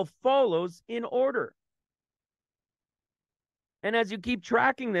all follows in order. And as you keep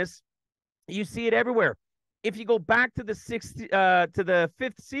tracking this, you see it everywhere. If you go back to the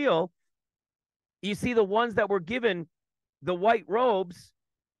 5th seal, you see the ones that were given the white robes.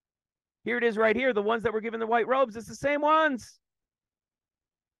 Here it is right here. The ones that were given the white robes, it's the same ones.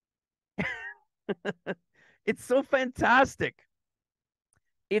 It's so fantastic.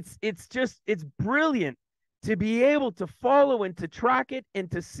 It's brilliant to be able to follow and to track it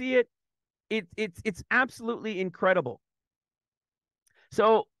and to see it. It's absolutely incredible.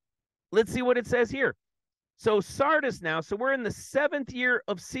 So let's see what it says here. So Sardis now, so we're in the 7th year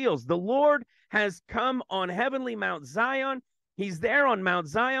of seals. The Lord has come on heavenly Mount Zion. He's there on Mount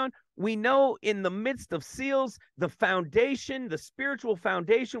Zion. We know in the midst of seals, the foundation, the spiritual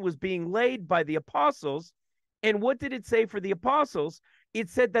foundation was being laid by the apostles. And what did it say for the apostles? It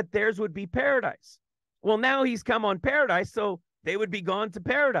said that theirs would be paradise. Well, now he's come on paradise, so they would be gone to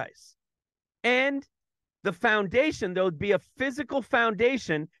paradise. And the foundation, there would be a physical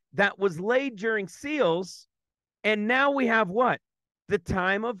foundation that was laid during seals. And now we have what? The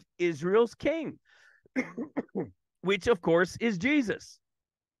time of Israel's king, which of course is Jesus.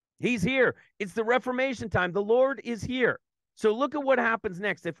 He's here. It's the Reformation time. The Lord is here. So look at what happens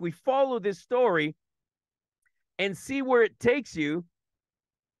next. If we follow this story and see where it takes you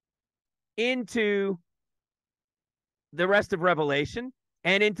into the rest of Revelation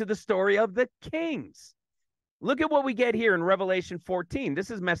and into the story of the kings. Look at what we get here in Revelation 14. This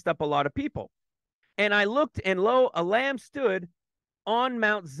has messed up a lot of people. And I looked, and lo, a lamb stood on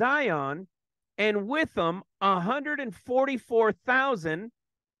Mount Zion, and with them 144,000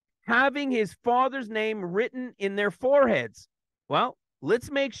 having his father's name written in their foreheads. Well, let's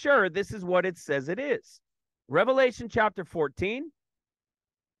make sure this is what it says it is. Revelation chapter 14.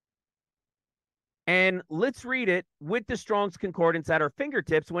 And let's read it with the Strong's Concordance at our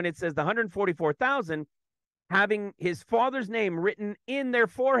fingertips when it says the 144,000 having his father's name written in their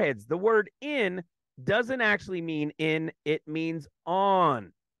foreheads. The word in doesn't actually mean in, it means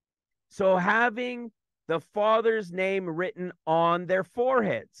on. So having the father's name written on their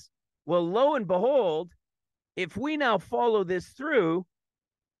foreheads. Well, lo and behold, if we now follow this through,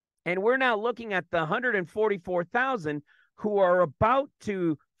 and we're now looking at the 144,000 who are about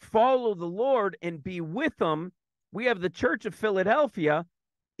to follow the Lord and be with them, we have the Church of Philadelphia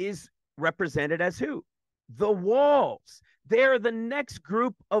is represented as who? The walls. They're the next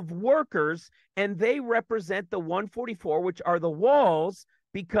group of workers, and they represent the 144, which are the walls,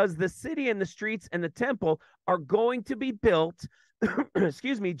 because the city and the streets and the temple are going to be built,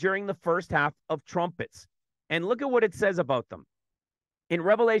 excuse me, during the first half of trumpets. And look at what it says about them. In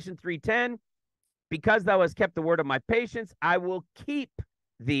Revelation 3:10, because thou hast kept the word of my patience, I will keep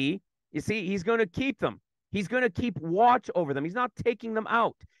thee. You see, he's going to keep them. He's going to keep watch over them. He's not taking them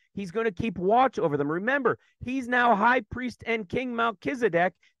out. He's going to keep watch over them. Remember, he's now high priest and King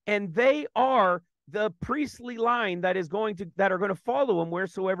Melchizedek, and they are the priestly line that are going to follow him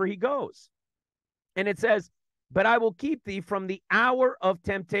wheresoever he goes. And it says, but I will keep thee from the hour of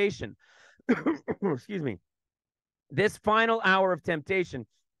temptation. Excuse me. This final hour of temptation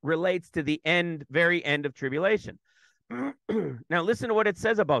relates to the very end of tribulation. Now listen to what it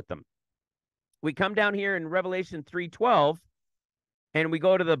says about them. We come down here in Revelation 3:12, and we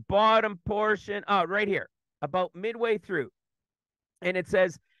go to the bottom portion, right here, about midway through. And it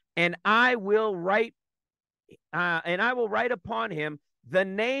says, and I will write upon him the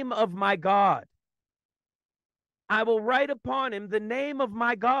name of my God. I will write upon him the name of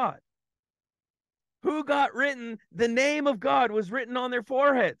my God. Who got written? The name of God was written on their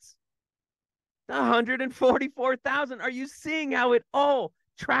foreheads. 144,000. Are you seeing how it all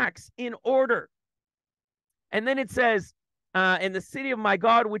tracks in order? And then it says, in the city of my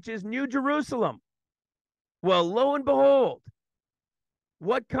God, which is New Jerusalem. Well, lo and behold,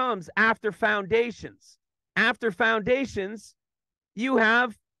 what comes after foundations? After foundations, you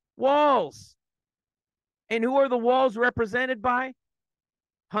have walls. And who are the walls represented by?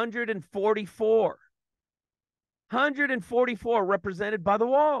 144. 144 represented by the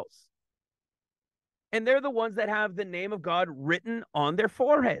walls. And they're the ones that have the name of God written on their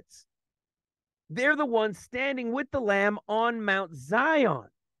foreheads. They're the ones standing with the Lamb on Mount Zion.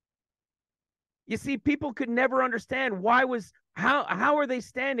 You see, people could never understand how are they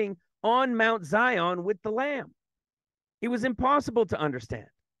standing on Mount Zion with the Lamb? It was impossible to understand,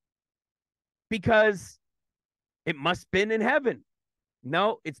 because it must have been in heaven.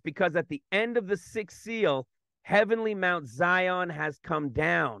 No, it's because at the end of the sixth seal, heavenly Mount Zion has come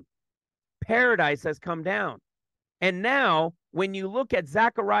down. Paradise has come down. And now, when you look at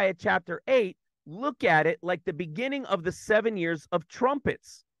Zechariah chapter 8, look at it like the beginning of the 7 years of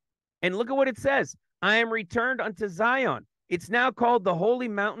trumpets. And look at what it says. I am returned unto Zion. It's now called the holy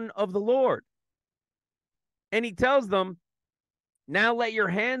mountain of the Lord. And he tells them, now let your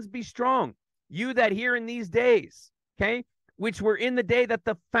hands be strong, you that hear in these days, okay, which were in the day that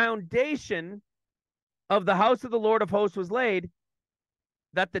the foundation of the house of the Lord of hosts was laid,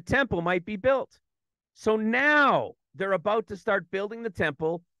 that the temple might be built. So now they're about to start building the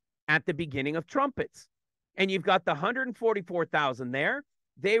temple at the beginning of trumpets. And you've got the 144,000 there.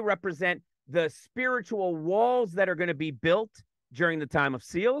 They represent the spiritual walls that are going to be built during the time of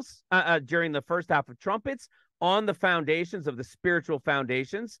seals, during the first half of trumpets, on the foundations of the spiritual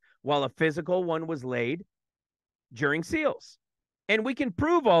foundations, while a physical one was laid during seals. And we can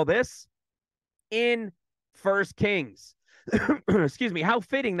prove all this in 1 Kings. Excuse me. How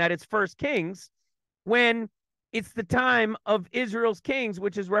fitting that it's 1 Kings when it's the time of Israel's kings,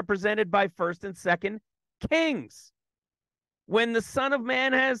 which is represented by 1st and 2nd Kings. When the Son of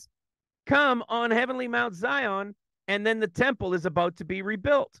Man has come on heavenly Mount Zion, and then the temple is about to be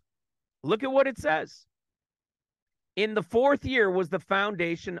rebuilt. Look at what it says. In the 4th year was the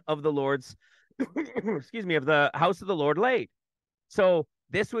foundation of the Lord's, excuse me, of the house of the Lord laid. So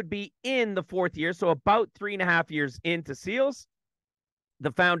this would be in the 4th year. So about 3.5 years into seals,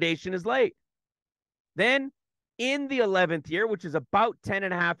 the foundation is laid. Then in the 11th year, which is about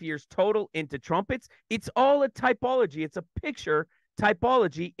 10.5 years total into trumpets, it's all a typology. It's a picture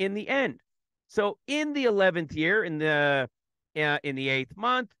typology in the end. So in the 11th year, in the 8th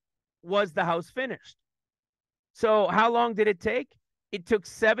month, was the house finished. So how long did it take? It took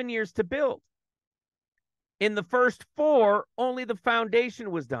 7 years to build. In the first 4, only the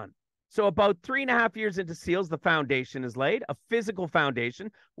foundation was done. So about 3.5 years into seals, the foundation is laid, a physical foundation,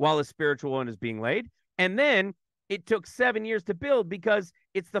 while a spiritual one is being laid. And then it took 7 years to build, because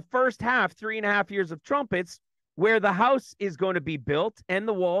it's the first half, 3.5 years of trumpets, where the house is going to be built and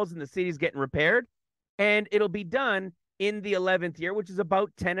the walls and the city's getting repaired. And it'll be done in the 11th year, which is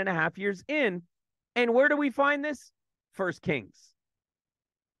about 10.5 years in. And where do we find this? 1 Kings.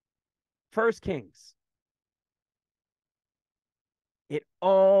 1 Kings. It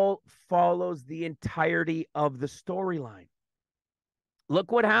all follows the entirety of the storyline.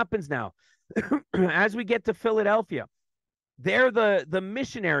 Look what happens now. As we get to Philadelphia, they're the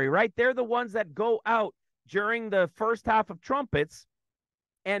missionary, right? They're the ones that go out during the first half of trumpets,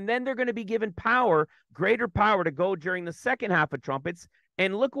 and then they're going to be given power, greater power, to go during the second half of trumpets.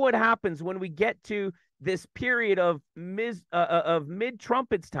 And look what happens when we get to this period of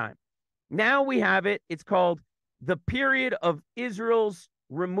mid-trumpets time. Now we have it. It's called the period of Israel's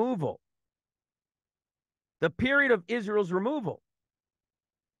removal. The period of Israel's removal.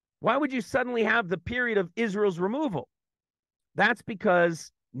 Why would you suddenly have the period of Israel's removal? That's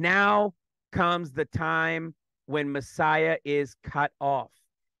because now comes the time when Messiah is cut off.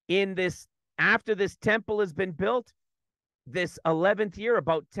 In this, after this temple has been built, this 11th year,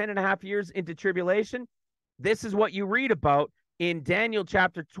 about 10.5 years into tribulation, this is what you read about in Daniel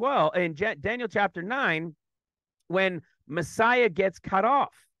chapter 12, in Daniel chapter 9, when Messiah gets cut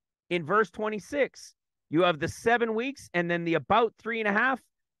off. In verse 26, you have the 7 weeks and then the about 3.5,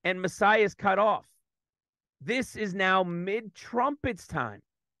 and Messiah is cut off. This is now mid-trumpets time.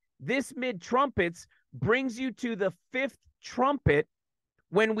 This mid-trumpets brings you to the 5th trumpet,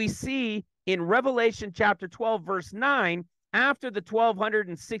 when we see in Revelation chapter 12, verse 9, after the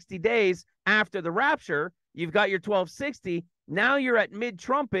 1260 days after the rapture, you've got your 1260. Now you're at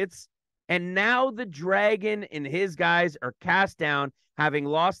mid-trumpets, and now the dragon and his guys are cast down, having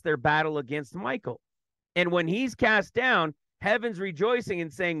lost their battle against Michael. And when he's cast down, heaven's rejoicing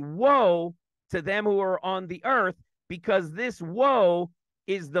and saying, woe to them who are on the earth, because this woe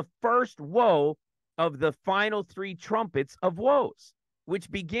is the first woe of the final 3 trumpets of woes, which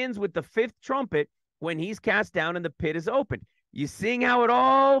begins with the 5th trumpet, when he's cast down and the pit is opened. You seeing how it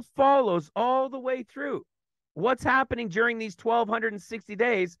all follows all the way through? What's happening during these 1260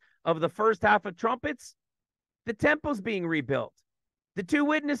 days of the first half of trumpets? The temple's being rebuilt. The 2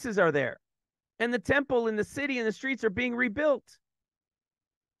 witnesses are there. And the temple and the city and the streets are being rebuilt.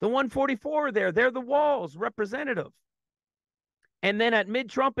 The 144 are there. They're the walls, representative. And then at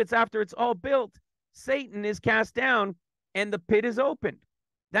mid-trumpets, after it's all built, Satan is cast down and the pit is opened.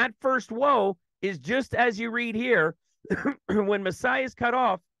 That first woe is just as you read here, when Messiah is cut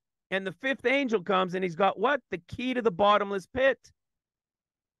off, and the 5th angel comes, and he's got what? The key to the bottomless pit.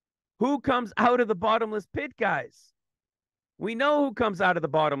 Who comes out of the bottomless pit, guys? We know who comes out of the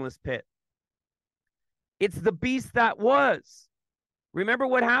bottomless pit. It's the beast that was. Remember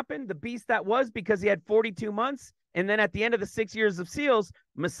what happened? The beast that was, because he had 42 months, and then at the end of the 6 years of seals,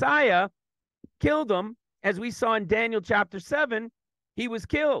 Messiah killed him. As we saw in Daniel chapter 7, he was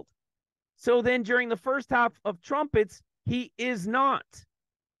killed. So then during the first half of trumpets, he is not.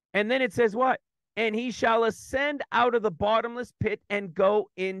 And then it says what? And he shall ascend out of the bottomless pit and go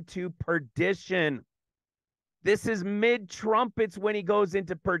into perdition. This is mid-trumpets when he goes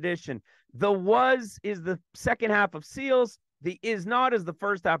into perdition. The was is the second half of seals. The is not is the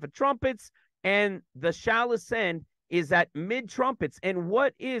first half of trumpets. And the shall ascend is at mid-trumpets. And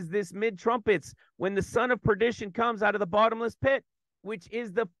what is this mid-trumpets? When the son of perdition comes out of the bottomless pit, which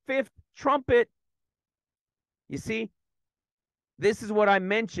is the 5th trumpet. You see? This is what I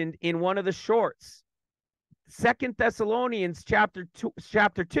mentioned in one of the shorts. 2 Thessalonians chapter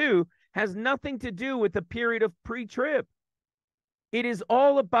 2 has nothing to do with the period of pre-trib. It is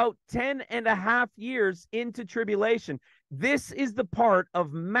all about 10.5 years into tribulation. This is the part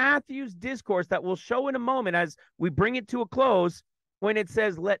of Matthew's discourse that we'll show in a moment as we bring it to a close, when it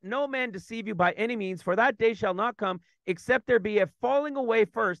says, let no man deceive you by any means, for that day shall not come, except there be a falling away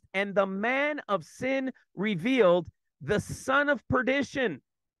first, and the man of sin revealed, the son of perdition.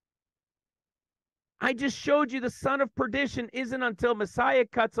 I just showed you the son of perdition isn't until Messiah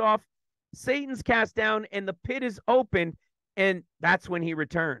cuts off, Satan's cast down, and the pit is opened, and that's when he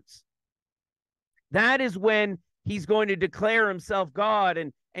returns. That is when he's going to declare himself God,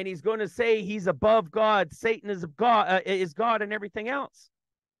 and he's going to say he's above God, Satan is God, and everything else.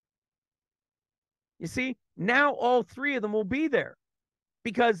 You see, now all 3 of them will be there,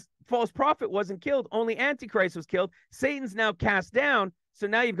 because false prophet wasn't killed, only Antichrist was killed. Satan's now cast down, so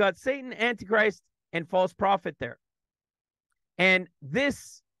now you've got Satan, Antichrist, and false prophet there. And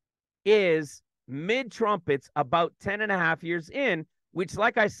this is mid-trumpets, about 10.5 years in, which,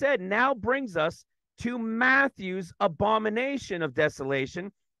 like I said, now brings us to Matthew's abomination of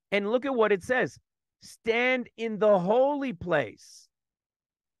desolation. And look at what it says. Stand in the holy place.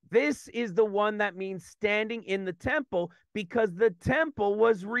 This is the one that means standing in the temple, because the temple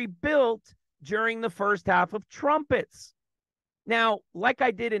was rebuilt during the first half of trumpets. Now, like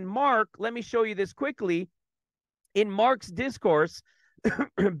I did in Mark, let me show you this quickly. In Mark's discourse,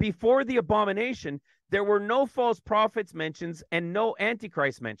 before the abomination, there were no false prophets mentions and no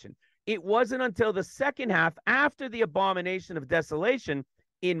antichrist mentioned. It wasn't until the second half, after the abomination of desolation,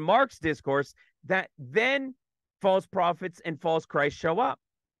 in Mark's discourse, that then false prophets and false Christ show up.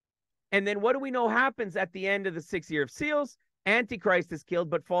 And then what do we know happens at the end of the 6th year of seals? Antichrist is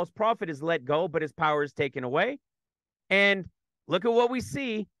killed, but false prophet is let go, but his power is taken away. And look at what we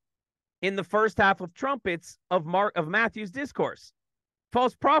see in the first half of trumpets of Matthew's discourse.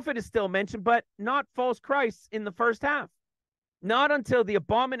 False prophet is still mentioned, but not false Christ in the first half. Not until the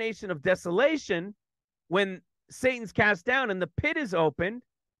abomination of desolation, when Satan's cast down and the pit is opened,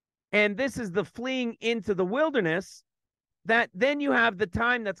 and this is the fleeing into the wilderness, that then you have the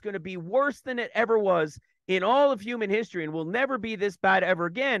time that's going to be worse than it ever was in all of human history and will never be this bad ever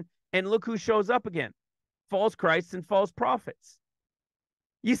again. And look who shows up again. False Christs and false prophets.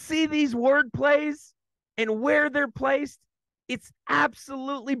 You see these word plays and where they're placed? It's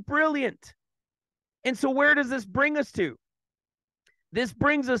absolutely brilliant. And so where does this bring us to? This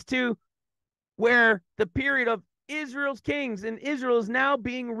brings us to where the period of Israel's kings and Israel is now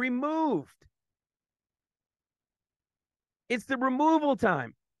being removed. It's the removal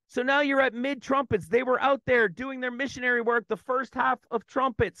time. So now you're at mid-trumpets. They were out there doing their missionary work the first half of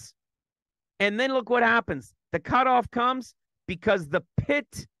trumpets. And then look what happens. The cutoff comes because the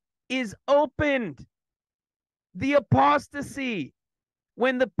pit is opened. The apostasy,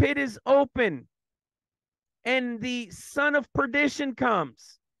 when the pit is open and the son of perdition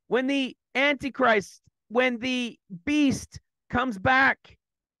comes, when the Antichrist, when the beast comes back.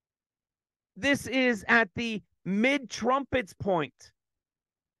 This is at the mid-trumpets point.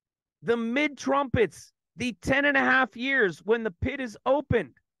 The mid-trumpets, the 10.5 years when the pit is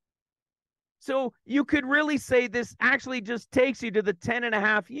opened. So you could really say this actually just takes you to the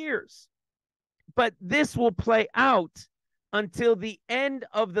 10.5 years. But this will play out until the end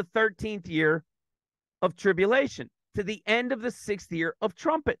of the 13th year of tribulation, to the end of the 6th year of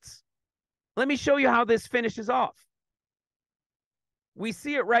trumpets. Let me show you how this finishes off. We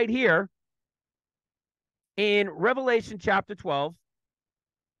see it right here in Revelation chapter 12.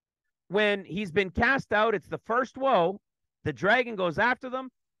 When he's been cast out, it's the first woe. The dragon goes after them,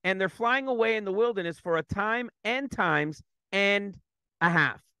 and they're flying away in the wilderness for a time and times and a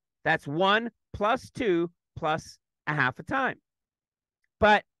half. That's 1 plus 2 plus a half a time.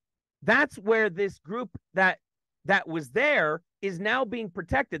 But that's where this group that was there is now being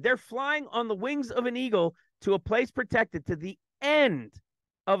protected. They're flying on the wings of an eagle to a place protected to the end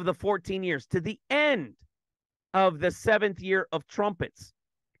of the 14 years, to the end of the 7th year of trumpets.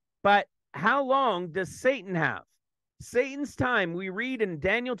 But how long does Satan have? Satan's time, we read in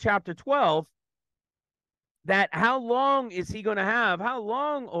Daniel chapter 12, that how long is he going to have? How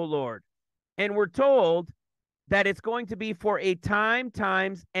long, O Lord? And we're told that it's going to be for a time,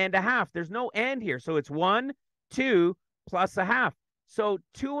 times, and a half. There's no and here. So it's 1, 2, plus a half. So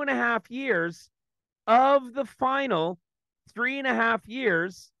 2.5 years of the final 3.5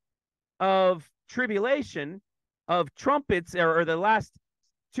 years of tribulation, of trumpets, or the last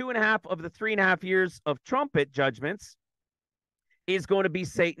 2.5 of the 3.5 years of trumpet judgments, is going to be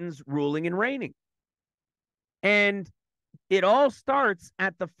Satan's ruling and reigning. And it all starts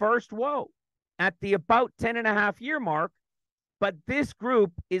at the first woe, at the about 10.5 year mark. But this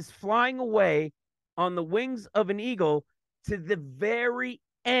group is flying away on the wings of an eagle to the very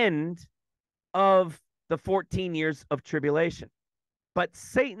end of the 14 years of tribulation. But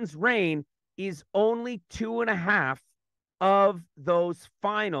Satan's reign is only 2.5 of those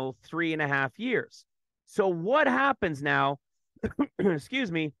final 3.5 years. So what happens now,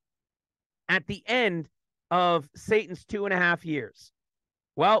 excuse me, at the end of Satan's 2.5 years?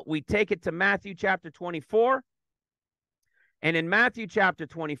 Well, we take it to Matthew chapter 24. And in Matthew chapter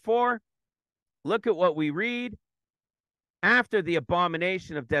 24, look at what we read. After the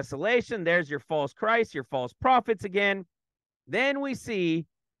abomination of desolation, there's your false Christ, your false prophets again. Then we see,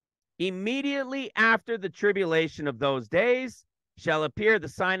 immediately after the tribulation of those days shall appear the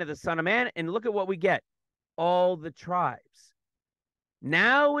sign of the Son of Man. And look at what we get. All the tribes.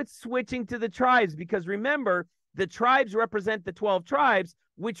 Now it's switching to the tribes, because remember, the tribes represent the 12 tribes,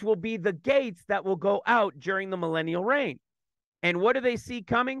 which will be the gates that will go out during the millennial reign. And what do they see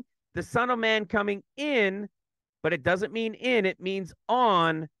coming? the Son of Man coming in, but it doesn't mean in, it means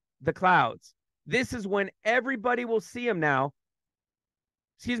on the clouds. This is when everybody will see him now,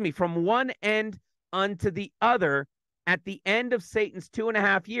 from one end unto the other at the end of Satan's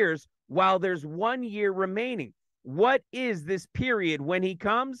 2.5 years, while there's 1 year remaining. What is this period when he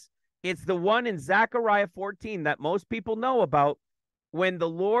comes? It's the one in Zechariah 14 that most people know about, when the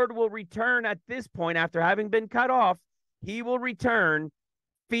Lord will return at this point after having been cut off. He will return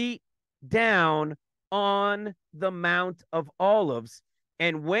feet down on the Mount of Olives.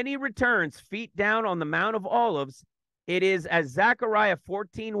 And when he returns feet down on the Mount of Olives, it is, as Zechariah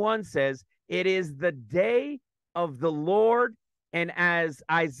 14:1 says, it is the day of the Lord. And as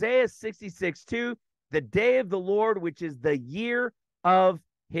Isaiah 66:2, the day of the Lord, which is the year of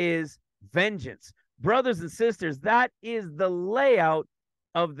his vengeance. Brothers and sisters, that is the layout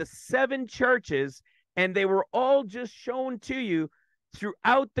of the 7 churches, and they were all just shown to you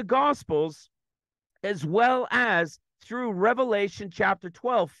throughout the Gospels, as well as through Revelation chapter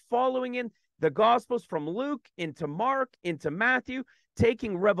 12, following in the Gospels from Luke into Mark into Matthew,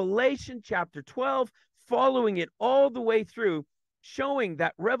 taking Revelation chapter 12, following it all the way through, showing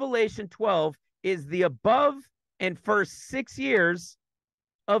that Revelation 12 is the above and first 6 years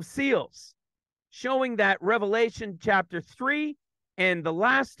of seals, showing that Revelation chapter 3 and the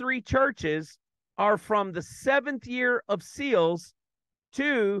last 3 churches are from the 7th year of seals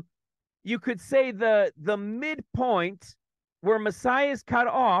to, you could say, the midpoint where Messiah is cut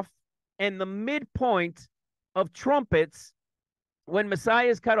off, and the midpoint of trumpets when Messiah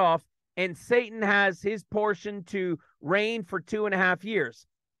is cut off and Satan has his portion to reign for 2.5 years.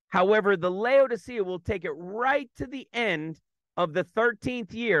 However, the Laodicea will take it right to the end of the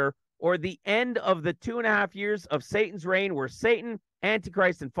 13th year, or the end of the 2.5 years of Satan's reign, where Satan,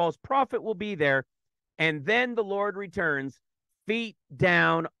 Antichrist, and false prophet will be there. And then the Lord returns feet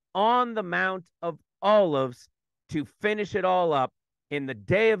down on the Mount of Olives to finish it all up in the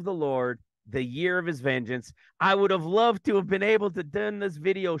day of the Lord, the year of his vengeance. I would have loved to have been able to do this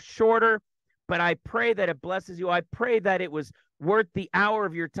video shorter, but I pray that it blesses you. I pray that it was worth the hour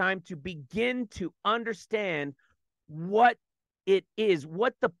of your time to begin to understand what it is,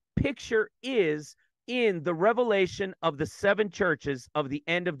 what the picture is in the revelation of the 7 churches of the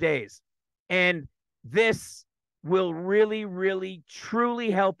end of days. And this will really, really,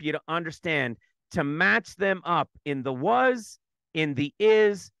 truly help you to understand, to match them up in the was, in the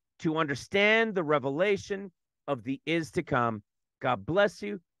is, to understand the revelation of the is to come. God bless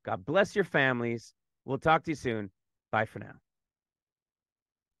you. God bless your families. We'll talk to you soon. Bye for now.